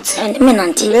benanti. Me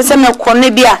nanti. Me say me kone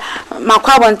bia,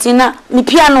 makwa abonti na me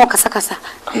piano kasa.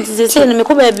 Nti say me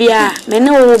ko bebia, me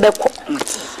ne wo beko.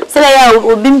 Sele ya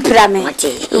obi mpira me.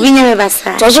 Obi nya me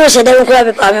basa. Tozo se de ko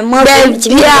be pa me mo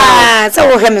bebia. So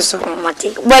wo he me so.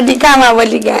 Body kama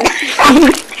body guy.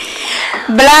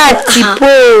 Black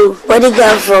people, what is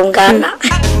that from Ghana?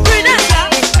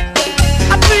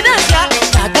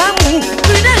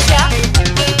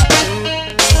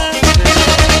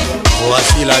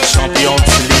 Voici la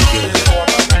Champions League.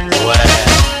 Ouais,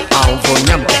 en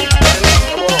voyant.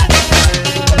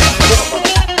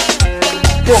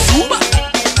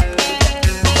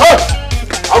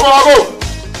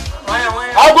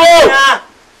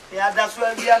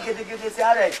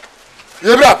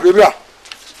 Lebra.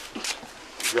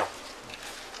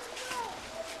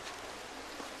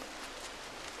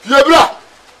 Yebra.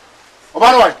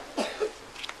 Oba no why?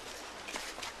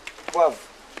 Wow.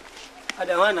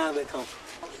 Ada wana be kan.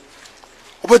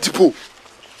 Oba tipo.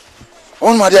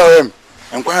 On ma dia wem.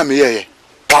 Enkwa me yeye.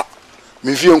 Pa.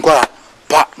 Me fie nkwa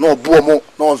pa na obo mo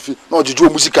na ofi na ojuju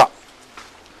musika.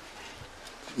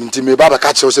 Minti me baba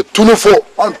ka che o se tunufo,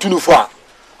 on tunufo a.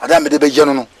 Ada me de be je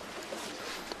no.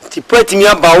 Ti pet mi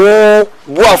aba wo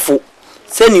buafo.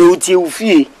 Se ni o tie wo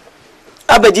fie.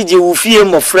 Abagije wo fie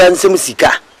MMOFRA nsem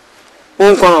sika.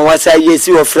 Wonkwa wasa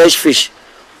yesi wo fresh fish.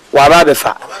 Wa ba be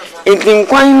fa. Ntin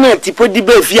kwan na tipo di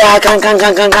ba fie kan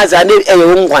za ne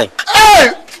wonkwan.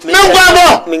 Eh! Me nkwan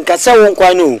bo. Min kasa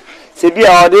wonkwan no. Se bi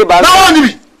a ode ba. Na woni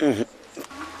bi.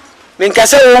 Min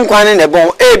kasa wonkwan ne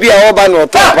bon. E bi a oba no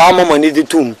top ba mama ni di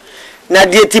tum. Na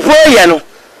die tipo ye no.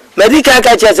 Medical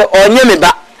ka che se onye me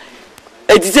ba.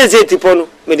 Eti se tipo no.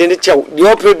 Me de ne chew. Di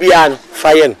opre bi a no.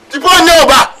 Faye no. Tipo onye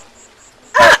oba.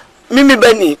 Mimi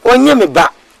bani onye me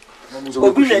ba.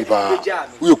 Obi le ba.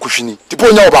 Uye kushini. Tipo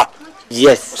onye oba.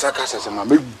 Yes. Osaka se ma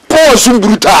me pause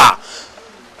bruta.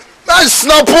 Na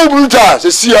snap bruta.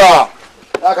 Se sia.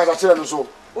 Aka ka tire no so.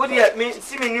 Wo de me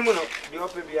si me nimu no. Di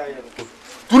opre bi a ye no.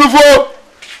 Tunufo.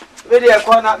 Me de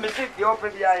ko na me si di opre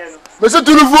bi a ye no. Me se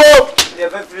tunufo. De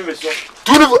fa firi me so.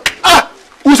 Tunufo. Ah!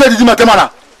 Who said di matemana?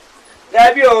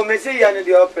 Da bi o me si ya no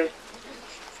di opre.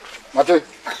 Mate.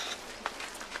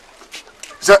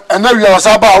 Se anawi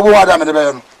wasaba obo ada me de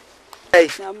be no.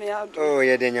 Oh,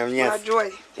 yeah, then I'm yes. Joy.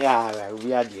 Yeah,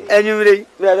 we are dear. And you really,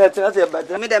 we are not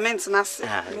but Me the maintenance.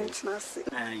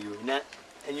 you not,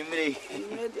 and you may.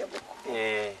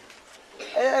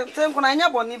 Think when I nya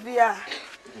boni bia.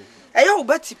 Eh ya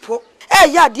obati po.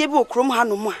 Eh ya de bi okrom ha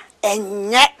no mu a.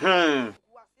 Enye.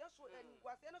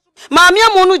 Maami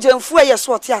amonu jemfu e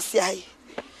yeso ote ase ai.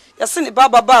 Yese ne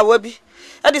baba ba wa bi.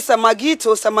 E de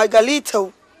samagito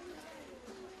samagalito.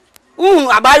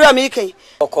 Abayo mi ken.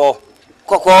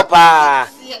 Koko pa.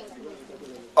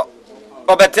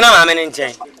 Obetina ma me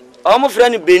nchen. Omo fra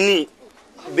ni Beni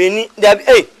da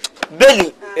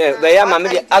Beni be ya ma me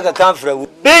de Agya Koo fra wu.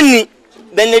 Beni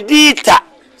Benedita.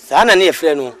 Sa na ne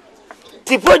fra no.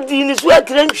 Tipo di ni so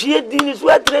atrantwie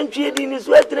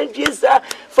sa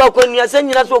fa konua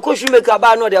sanyina so koshumeka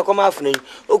ba no de akoma afran.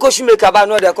 Okoshumeka ba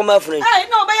no de akoma afran. Eh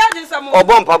no be ya din samo.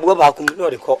 Obompa bo ba kum no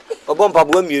de ko. Obompa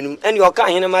bo mienum. Eni oka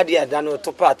hene ma de ada no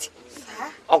to party.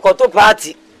 Okoto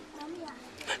party.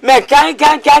 Me kan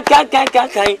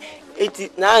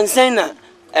eti na nsen na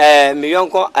me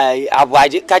yonko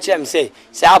aboaje ka kire me say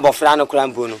abofra no kra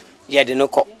mbo no ye de no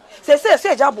ko. Se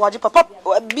ja aboaje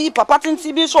papa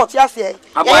tinti bi short ya se.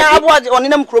 Ya aboaje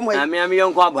onenam krom ha. Me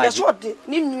yonko aboaje. Ya short de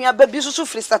ni nua ba bi susu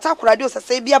free start akura de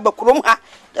osese bi abakrom ha.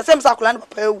 Ya se msa akura no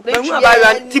papa ewu. Me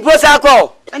aba tipo sa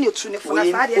ko. Ani otu ne fo na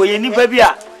sa de. Oye ni ba bi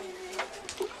a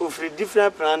of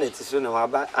different planets so na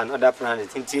waba another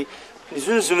planet nti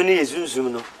nisunsun ni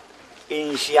yesunsun no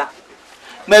enhia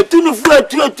ma tunufu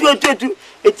atu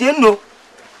eti no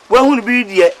wa hunu bi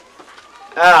die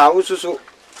ususu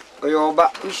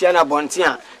oyoba nhia na bonte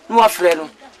a no afre no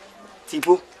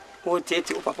tipo o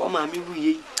tete o papa ma mi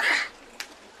wuye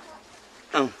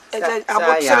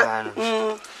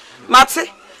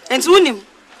mate enti wonim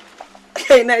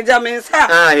na jamin sa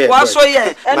wa so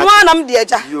ye enu anam de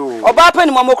eja oba pa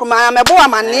ni mamokuma me bo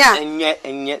amane a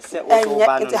enye se o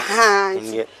ba no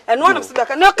enu anam se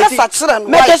beka no kasa kire no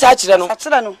me kasa kire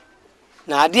no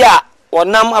na ade a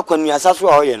wonam akwanu asaso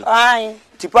a hoye no ai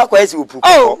tipo akwasi opu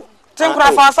oh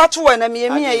tenkura fa asato we na me ye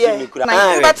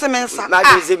na beti me nsa na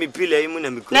de se mi pile imu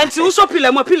na mi ku na nti wo so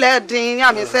pile mo pile din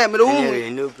ya me se me wo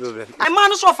no problem ai ma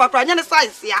no so fa kra nya ne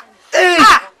size ya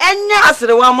enye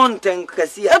asere wa monten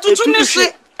kasi ya etutu ni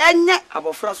se enye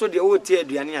abofra so de o tie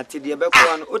aduane ate de be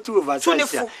ko no o ti over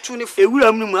size ya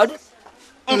ewura mu adu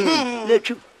na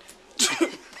twu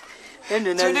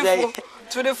ende na zai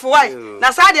to the why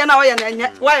na sa de na wo ye na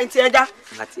enye why nti eja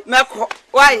meko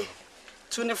why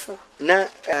 24 na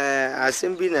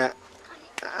asembi na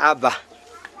aba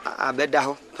abeda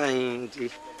ho pan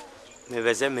nti me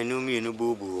beze menu mi no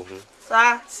bobo ho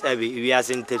sa sabi wi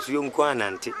asentasuo nko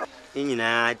anante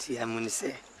nyina ati amuni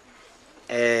se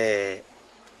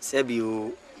sabi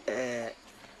o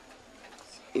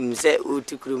imse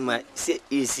otikruma se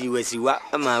isi wasiwa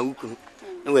ama ukunu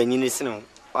na wanyini sino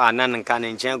anan nka na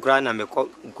nchen kura na meko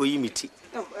yimiti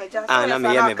na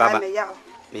me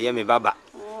ye me baba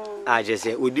aje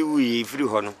se odi wuyi firi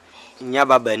ho no nya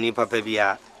baba ni papa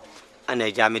bia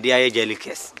ana ja me dia ye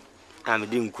jelikes am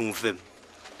di nkun fam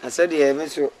asade e me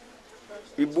so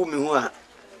ibu me ho a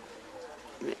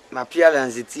ma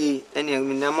pialance ti ene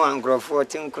mi na mo angrofo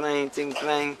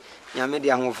tinkran nya me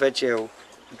dia ho fa cheo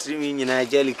trimi nyina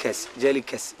jelikes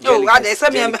oh god e se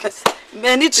me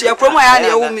Many cheer from my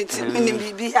area,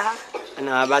 meaning be. And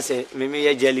I was a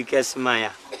mimi jelly cast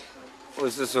Maya.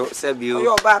 Also, so Sabio,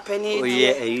 your bad penny, oh,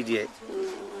 yeah, a idiot.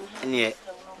 And yet,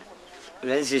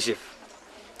 relationship.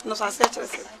 No, I said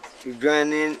to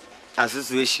join in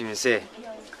association, say,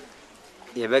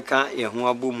 Yabeka,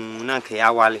 Yahua Boom, Nanka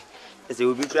Yawali, as it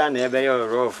will be grand every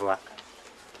rover.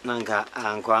 Nanka,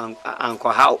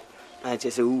 Uncle How, I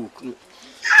just a woo.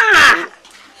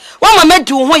 What am I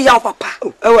doing when your papa?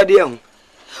 Oh, dear.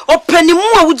 Oh, penny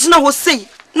more would not say.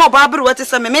 No, Barbara, what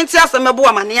is a mementias and a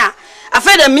boa mania. I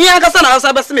fed a mere cousin, I was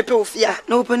a best me pilfia.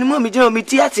 No, penny more, me do me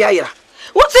teatia.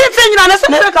 What's it saying? I never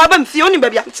never carbon Fiona,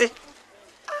 baby.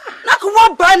 Not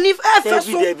what bunny if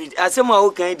David, as some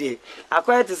okay day. I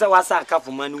quite as I was a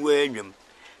couple man wearing.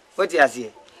 What do you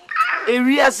say? A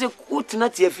real good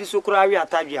not if you so cry at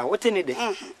Tabia. What any day?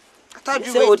 I thought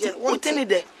you what any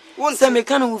day. One time I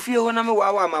can't feel when I'm a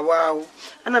wow,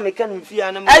 and I'm a cannon fear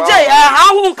and I'm a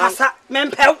how casa,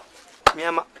 Mempel.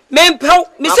 Mempel,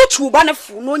 Mr.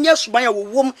 Chubanef, no yes, by a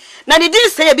woman. Now, they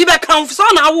didn't say a biba count, so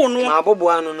I won't know. My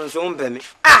Bobuano on his own penny.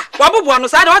 Ah, Wabuano,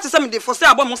 I don't want to send me for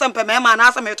sale, but most of them, and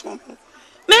ask them at home.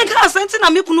 Make us send in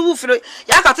a milk for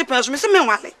Yakati person, Mr.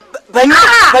 Menwale.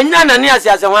 Banana,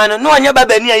 as a one, no one ever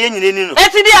been near any.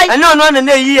 I know none in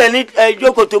a year and it a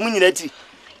joke to Munity.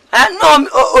 And no,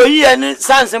 oh, yeah, and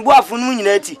sons and boy for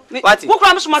Munity. What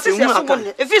comes my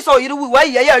sister? If you saw you, why,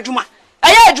 yeah, Juma.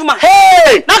 Aya Juma,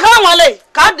 hey! Na kama wale,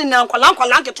 kadi na nkwalanka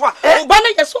lanke twa. Ubane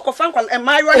yeso ko fankwa e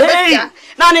mayo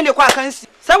na na ne kwa kansi.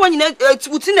 Say when you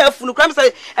uti na afu no kram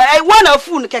say one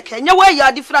afu no keke. Nya wa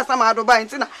ya difference am adoba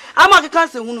ntina. Ama keka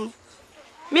se hunu.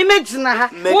 Me medina ha.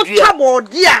 Wo tabo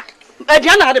dia.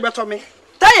 Adia na ade beto me.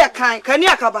 Taya kan kani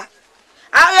akaba.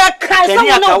 Aya kan say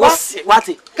no what?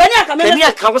 Kani akaba. Kani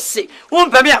akaba se. Wo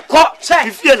mpa me akọ.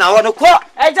 Fifie na wo no ko.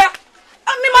 Eja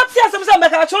me matia some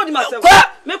make I told myself.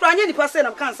 Me kranye ni person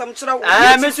am kan sam kira wo.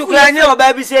 Ah me su kranye o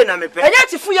ba bi say na me pe. Enye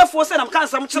tifuye fo say na kan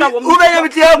sam kira wo. Ube nya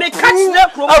mitia me catch na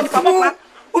kro ni papa.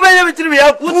 Ube nya mitiri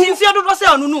ya. Uti fie do say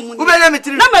onu nu mu. Ube nya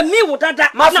mitiri. Na ma mi wo dada.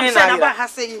 Na say na ba ha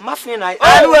say. Mafin na.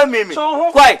 Anu wa mimi.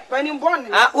 Kwai. Pani mboni.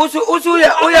 Ah usu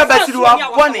ya basiru wa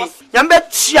boni. Yambe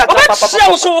chia ka papa. Obe chia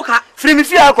wo so ka. Free me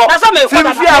fie akọ. Free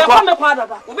me fie akọ.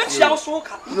 Obe chia wo so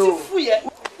ka. Tifuye.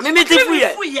 Mimi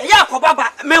tifuye ya ko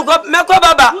baba me ko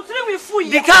baba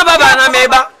di ka baba na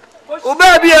meba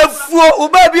oba bi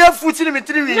afu tiri mi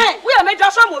tiri mi we me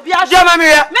dwaso mo bi aso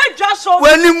me dwaso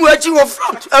wanim achi wo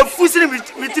front afu tiri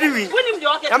mi tiri mi wonim de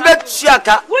oke ambe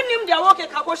chiaka wonim de oke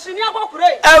ka ko shini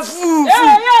akokure afu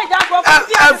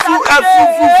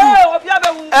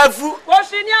afu ko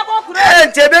shini akokure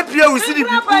ntebe pie usiri bi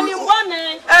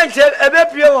ebe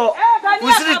pie wo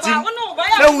usiri tim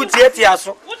na wutie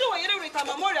aso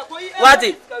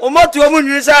Wati, omotu omu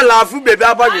nyisa alafu bebe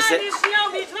abojese.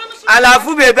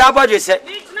 Alafu bebe abojese.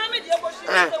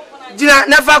 Jina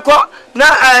nafa ko na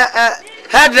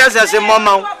hairdresser se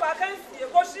mama.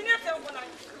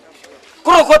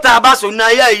 Krokota abaso na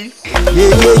yayi.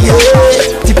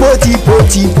 Tipo.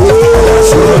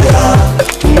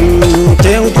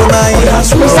 Tempo na ya.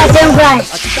 Mr. Tempo.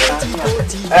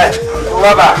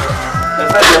 Baba.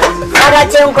 Ara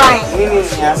Tempo. Nini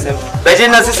nyasem. Beje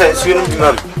na sese suinu bi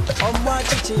mam.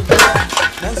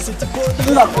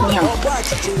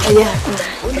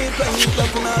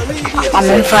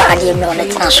 MMOFRA adi me on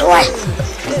tina so why.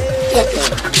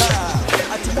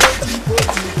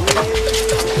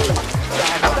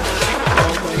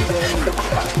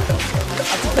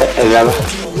 Yalla.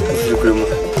 Shukuru.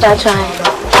 That's right.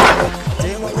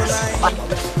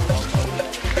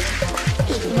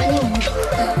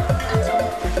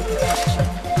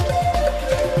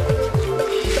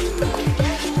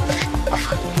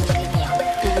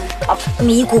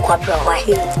 Me go kwa bro why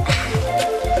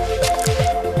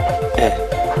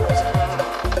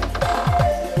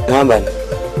Mwambani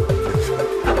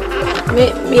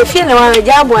me feel na wa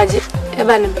jabu aje e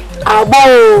ba me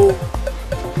abo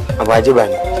abaje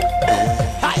bani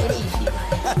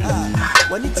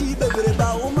wani ti bebere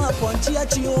ba o ma ponchi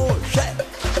achi o she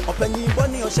opanyi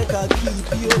boni o she ka ki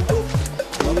to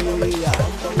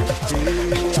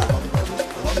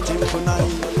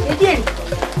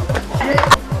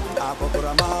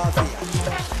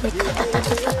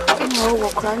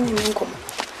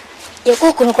ya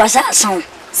kuku ni kwa sasa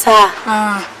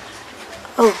saa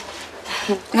oh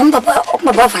na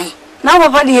baba fanya na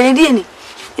baba ni nini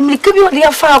imlikabi wali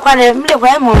afaa kwa na mle kwa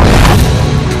yemo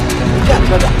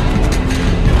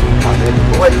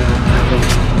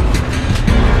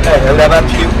Ela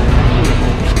piu.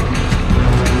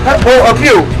 Oh,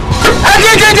 piu.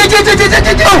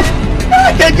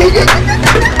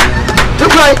 Tu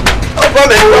vai. Oh,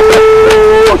 come.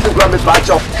 Oh, tu vai me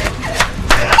baixo.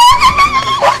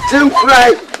 Tim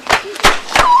cry.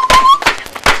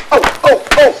 Oh.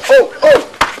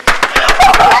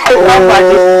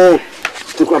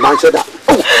 Tim cry, man, shut up.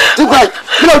 Oh, Tim cry.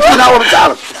 You don't see now what I'm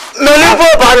saying. Menimpo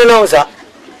parino sir.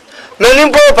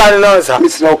 Menimpo parino sir.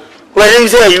 Miss No. When you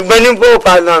say you menimpo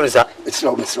parino sir. It's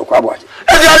no Kwabo.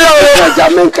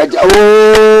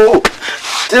 Oh,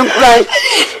 Tim cry.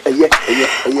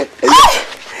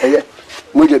 Yeah.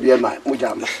 Muja be my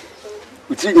Mujama.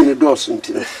 We see in the door soon.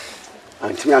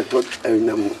 And me I thought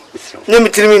Let me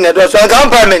tell me that was a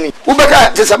company.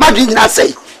 Ubaka, just a magic I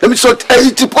say. Let me so tell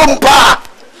you to pompa.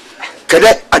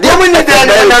 Cadet, I don't need to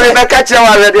catch you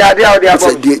already.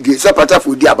 The Zapata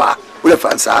for Diaba. Will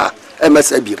fancy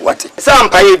MSB. What? Some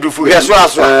pay do for your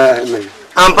swas.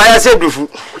 Empire said do for.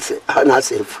 And I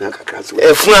say,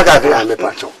 Funaka, me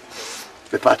pacho.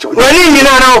 Me pacho. When you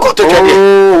now got to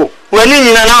tell when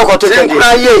you now got to tell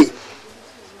you.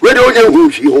 Where do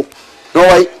you no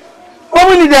way? What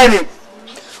will you do?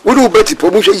 We do better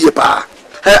promotion ye pa.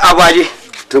 Abaji.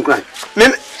 Don't cry.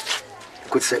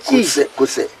 Could say.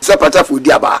 Zapata for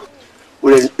Diaba.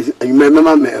 Well, you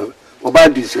remember me.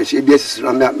 About this, she be a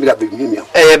big mimic.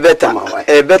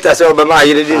 Better so by my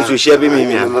didn't to share with me.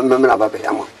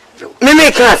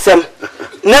 Mimi can't some.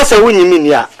 Nasa winning me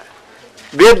ya.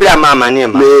 Baby, mamma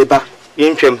name. Neighbor.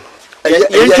 Inchem.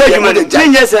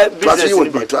 Trust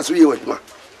you with ma.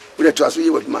 We trust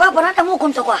you with ma. Papa, I'm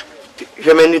going to go.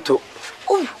 Femenito.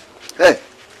 Hey.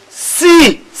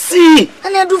 See.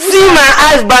 And I do see my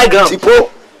eyes background. Tipo.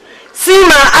 See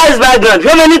my eyes background.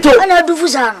 Femenito. And I do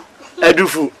Fusano. I do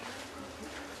food.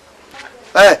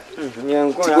 Eh,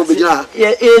 Tipo Bijana.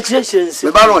 Yeah, it's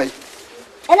Me Baroy.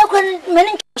 And I couldn't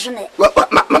many castle.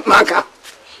 Maka.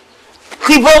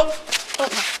 Tipo.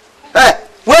 Eh,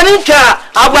 when in car,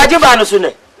 I'll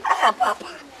soon. Ah, Papa.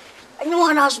 And you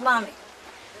want us, Mammy.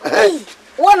 Hey,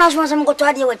 one house was I'm going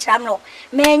to deal with Chamlo.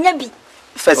 May be.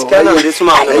 First cannon, this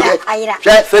man.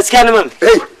 First cannon.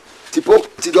 Hey, Tipo,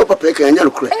 Tidopa Peka and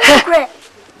Yellow Crack.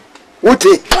 What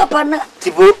it? Papa,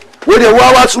 Tipo. What a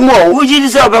wow small. Would you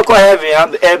deserve a heavy,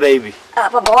 baby?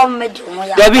 Papa, made you.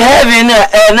 There be heavy in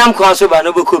a nam concert by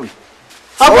no Kobe.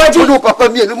 How about you, Papa,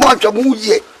 me and the month of Moo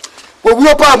ye? Well, we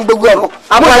are palm the well.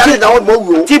 I'm watching now,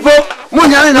 Moo. Tipo,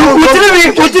 Munya,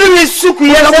 put me Suku,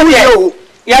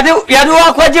 Yadu,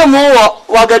 what you more,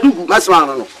 Wagadu,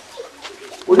 Masman.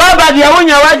 Baba, the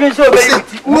owner, I can so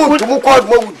move to Muka.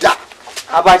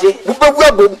 Abaji,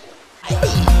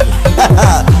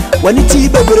 When it's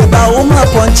baby about my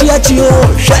ponchiachi,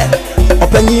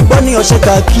 open your bunny or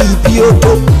shaka keep you.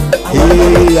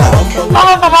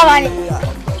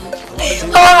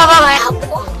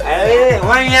 Hey,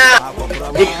 one year,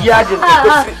 the yard.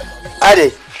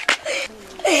 Ade.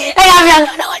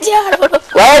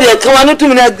 Why they come on to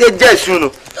me at the jet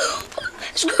soon?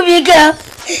 Scooby girl,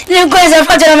 you guys are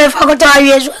father of a faculty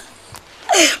years.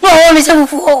 My home is a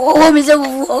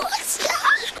fool.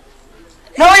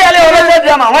 No, I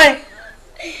don't know why.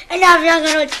 And I'm young.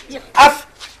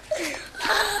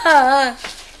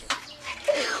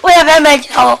 We have a match.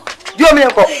 Do me a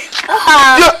call.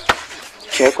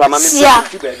 Check my mamma.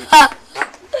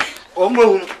 Oh,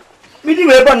 moon. Me do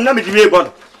a bun, number to me a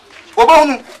bun.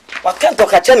 Oh, what can't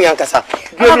talk at Yankasa?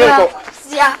 Do me a call.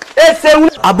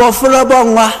 Abofra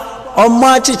bonga, o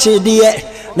machiche die,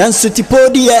 nansuti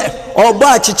die, o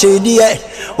bachiche die,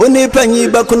 oni panyi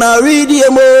bakuna ridi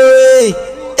mo.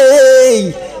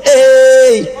 Hey,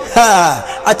 ha,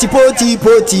 atipoti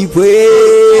poti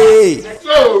pwe.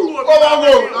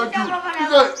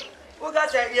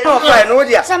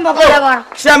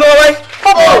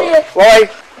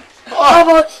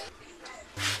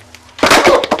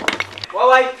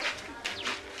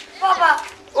 Papa.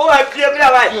 Oh, I play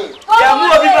blah. Yeah,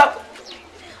 move blah.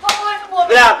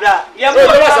 Yeah,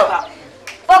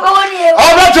 Papa, what are you?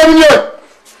 I'm not telling you.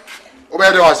 Obey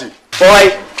the wasi. Boy,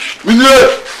 Milieu.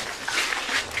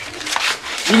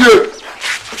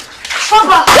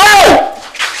 Papa.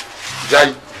 Jai.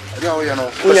 How you know?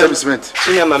 What's cement?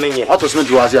 What was meant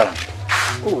to was here?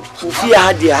 oh, Sophia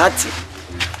had the heart.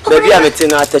 Baby, I'm at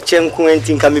a chenku and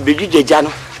think I'm a baby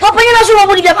jano. Papa, you know, so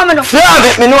what you have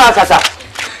Flav, me no akasa.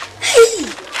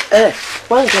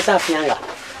 One kasa fianga.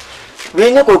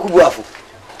 We no kokubuafu.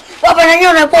 Papa,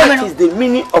 you know, what is the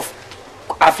meaning of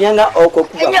afianga or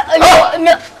kokubuafu?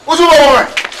 What's wrong?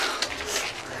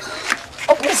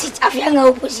 Opposite, afianga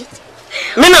opposite.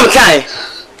 Menam kai.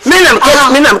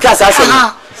 Menam kasa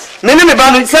asa. Menam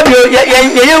banu sabi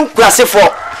ye kwase for.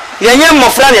 Ye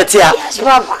MMOFRA ne tia. Yes,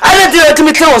 Papa. I let you to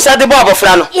me tell us the Bob of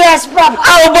Flano. Yes, Papa.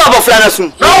 Our Bob of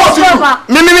Flanasum. Yes, Papa.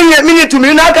 Minute to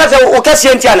me, now because of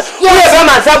Occasian. Yes,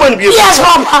 Yes,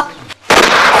 Papa.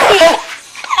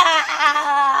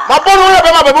 Papa no ya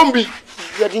be ma bebom bi.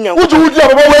 Wuju wuju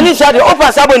ababa wani sha de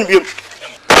opa sabon biom.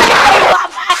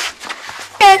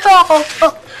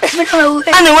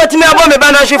 Ani wati me abo me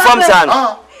ba na hwe form san.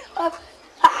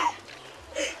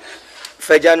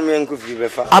 Fejan me nku fi be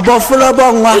fa. Abofolo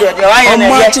bonwa.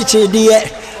 Omo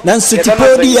chichidie. Nansu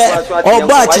tipodie.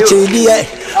 Oba chichidie.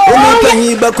 Oni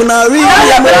panyi bakuna ri.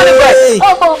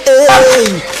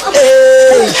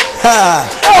 Ha.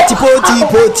 Tipoti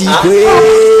poti kwe.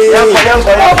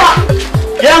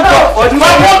 Yanko,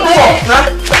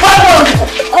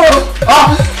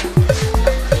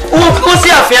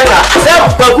 Usi afianga, sema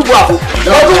kwa kubwa hapo.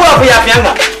 Kubwa hapo ya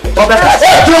afianga. Obeka.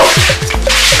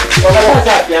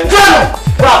 Obeka afianga.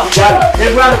 Kwa kujana.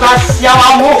 Ebwana basi ya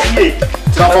mamu.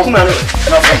 Tunafuma no.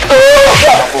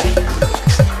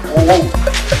 Oh.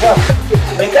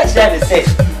 Meka chani se.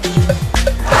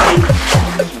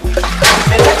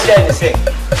 Meka chani se.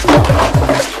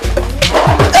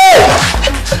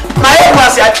 Maye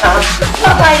kwasi ata.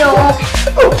 Papa yo.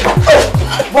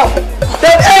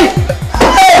 Hey!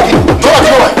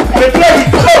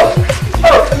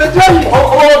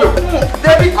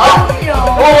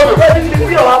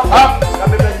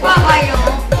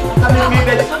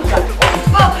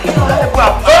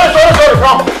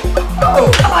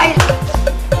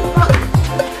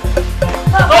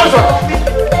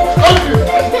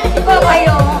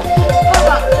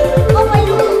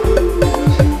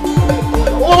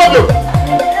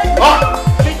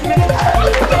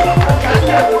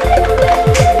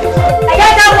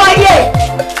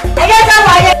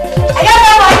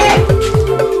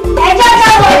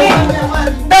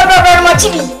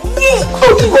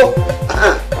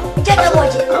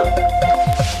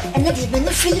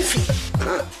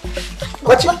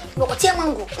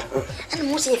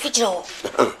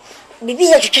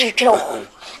 Bibi ya chuchu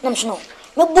namshino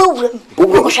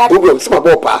mabwe sima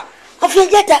bopa afya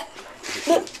jata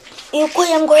yuko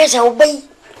ya ngoreza ubei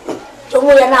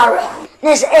tomo ya nara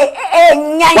nese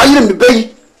nyanya wayire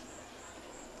mbei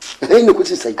ne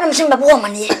kuti sai namshimba bwa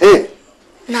mani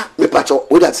na me pacho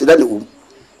oda sida ne wu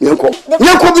nyenko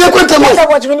tamo ta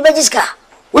waji ni bejiska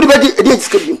wodi beji edi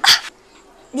jiska bi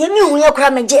de mi hu ya kura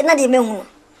meje na de me hu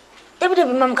de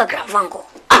mam ka gravanko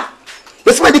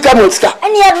Besma di kamo ska.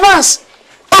 Any advance?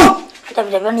 Oh,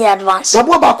 any advance.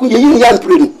 Sabo ba ku yeyin ya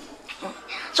mpre.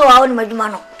 So I want my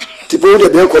dumano. Tipo de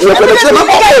be ko me ko le se ma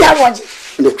ko.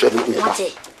 Le trebi me ba.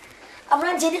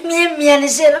 Abranti mi ni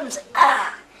se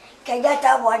ka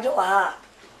gata waje wa.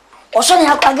 Oso ni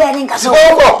akwa ga ni nkasa.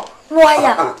 Obo. Mo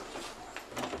aya.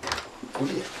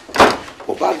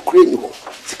 O ba kure ni ho.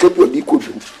 Sika bi odi ko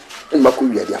bi. En ma ko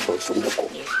wi adi afa so ndeko.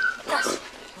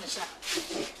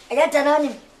 Agata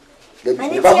nani?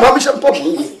 Ba ma bi shampo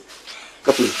bu.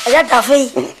 Kapi. Agata fei.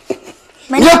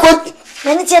 Mani ko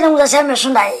mani tiena muda sema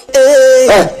sundai.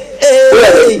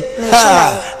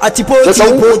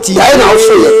 Atipoti. Ya na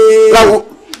oso ye. Bravo.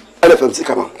 Ele fam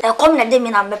sika ma. E kom na de mi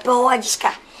na mepe ho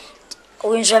ajiska.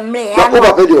 O nso mle ya. Ba ko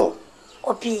ba pe dio.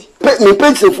 Opi. Mi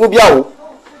pense fu bia wo.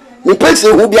 Mi pense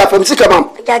hu bia fam sika ma.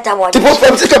 Agata waje. Tipo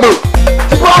fam sika ma.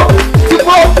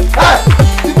 Tipo.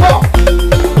 Tipo.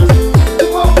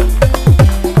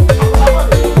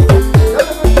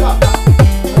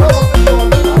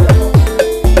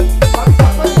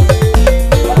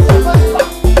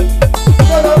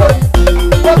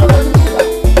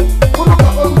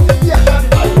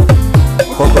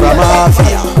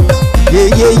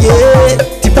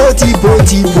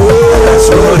 Tipo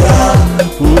soya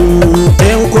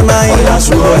tenko na ina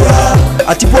soya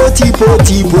tipo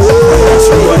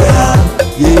soya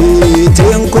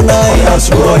tenko na ina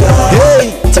soya hey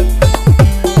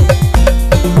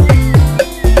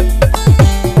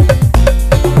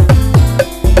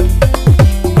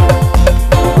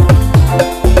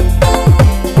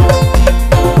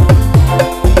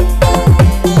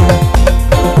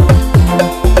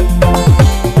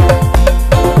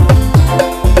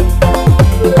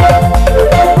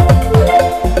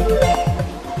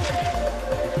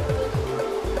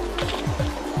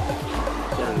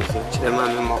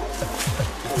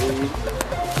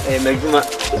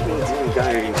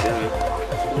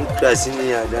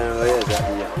Sini ya dan Oyaa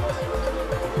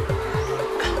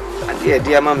Zadia.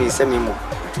 Dia mama se mimo.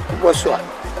 Bo so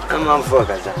a man fo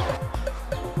kaza.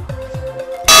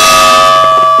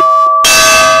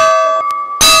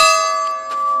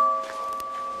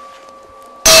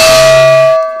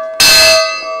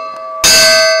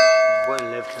 One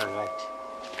left and right.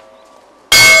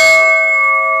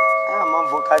 Man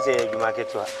fo kaza ya juma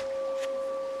ketwa.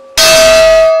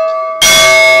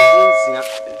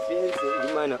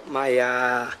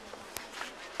 Maya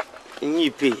inyi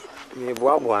pe me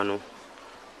boaboa no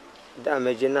da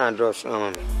meje na address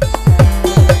on me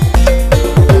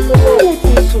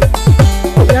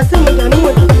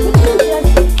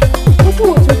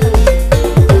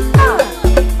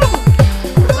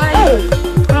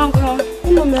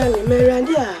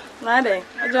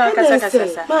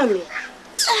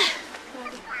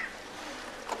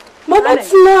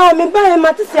Now, me buy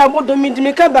my tea. I want to meet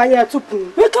me. Come by here 2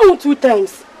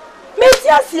 times. Me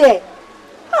just here.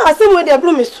 Ah, somewhere they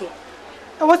blow me so.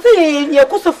 I was saying your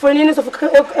cost of friendliness of a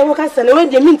worker when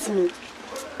they meet me.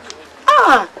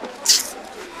 Ah,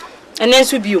 and then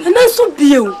so be you. And then so be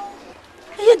you.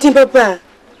 I did, Papa.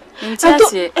 And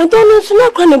don't know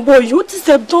not kind of boy. You just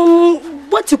said don't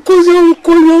what you call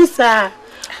you, sir.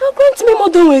 I'm going to me more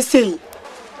than we say.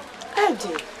 I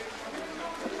did.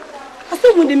 I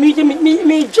think when they meet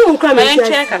me, John cry me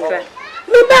check.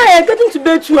 Me buy getting to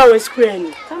bed 2 hours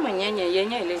screen. Come on, yeah.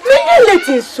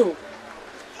 Letting so.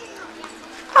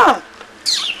 Ah.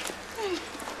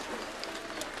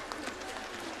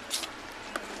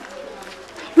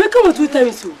 We come 2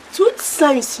 times so. 2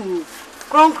 times.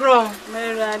 Cron.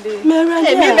 Merade.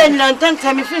 Hey, me ben non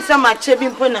time me feel some match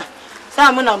bin pona.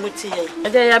 Sa mo na muti here.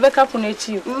 Ade ya beka pona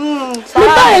echi. Me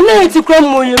buy na eti krom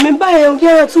mo you. Me buy o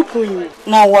dia 2 point.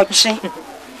 Na watching.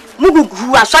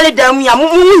 Mugugu asole dam ya mu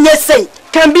nye sei.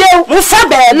 Kan bi o mu fa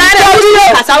be na re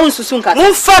asa won susu nka.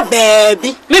 Mu fa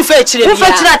baby. Me fa echire bi. Mu fa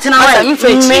echire atena wa. Me fa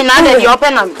echire. Me na de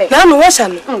open am pe. Na no washa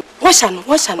no.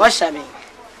 Washa me.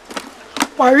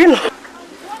 Wari no.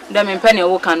 Da me mpane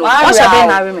wo kan no. Washa be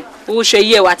na we me. Wo hwe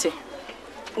ye wate.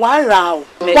 Wara o.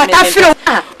 Wata firo.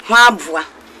 Ho aboa.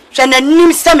 Hwe na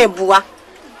nim se me boa.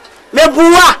 Me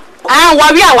boa. Ah,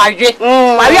 wari awadwe.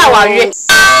 Wari awadwe.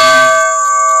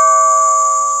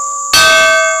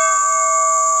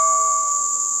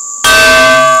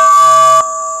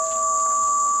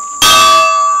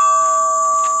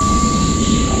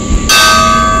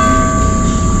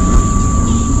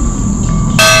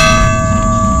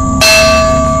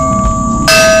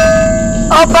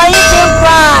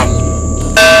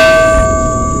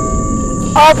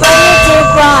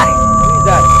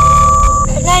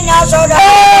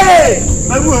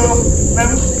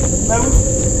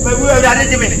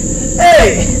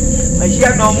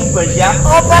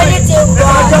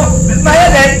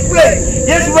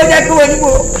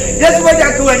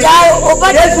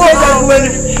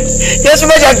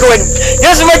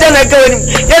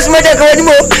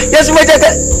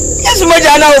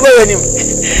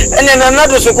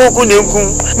 Nanado sukuku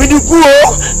nenkum miduku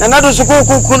o nanado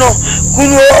sukuku kuno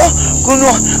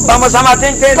mama sama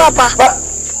tente papa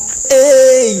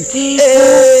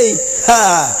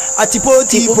ha atipo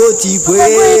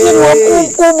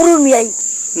obru mi ai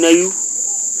na you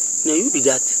be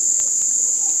that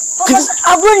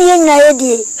abru ni nya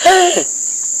yedi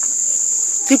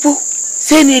tipo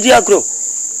se ni di agro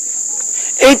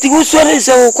enti wo sore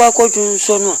se wo kwa kwodun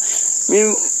so no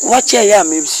mi wache ya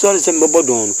mi sore se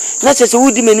mbobodon na se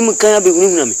wudi manim kan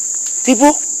abehunhuna me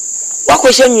tipo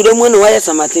wakwehye nwure mu na waya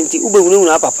samatenti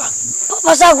ubehunhuna papa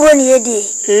sa agro ni yedi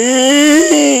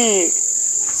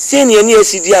se ni ani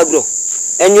asidi agro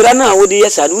enwura na wodi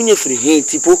yesa de unya firi he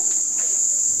tipo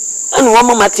anu wo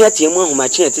mama tiatie mu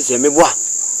ahomache ete se meboa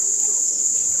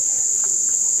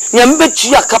nyambe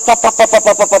tua kapa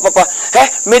papa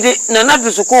mede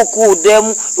nanadu sokoko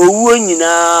dem owu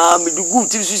nyina medugu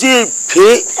tisusie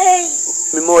pe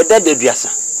me mo dada duasa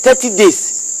 30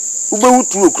 days ubewu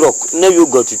 2 o'clock na you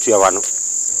got to tuawa no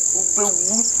ubewu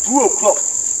 2 o'clock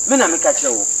me na me ka kire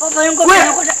wo papa yenko me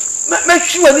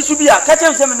hwiwa ni subia ka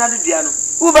kire se me na dua no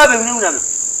uba be hunu na me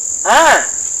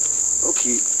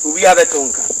okay obi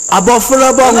abetonka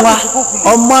abofra bonwa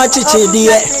omo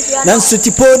achichedie na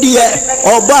nsutipodie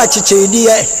obo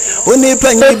achichedie oni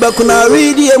panyi bakuna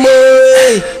ridie mo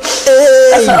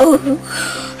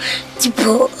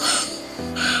tipo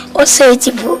o say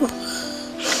tipo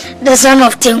the son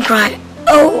of Tim cry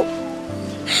oh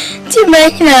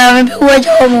timena me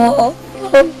wajo mo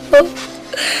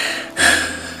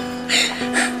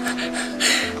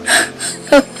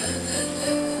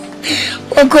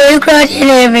Oko ikradi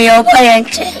neme yo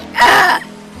payanche.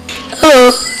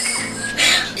 Oh.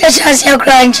 Yesa sia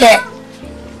kranje.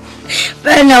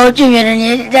 Bana ojumye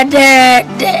ni dade.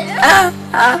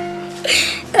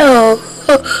 Oh.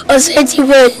 Oseti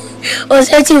we.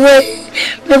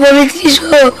 Me go with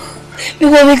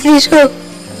this.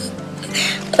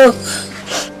 Oh.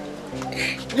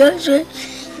 Just.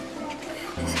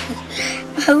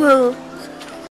 Oh.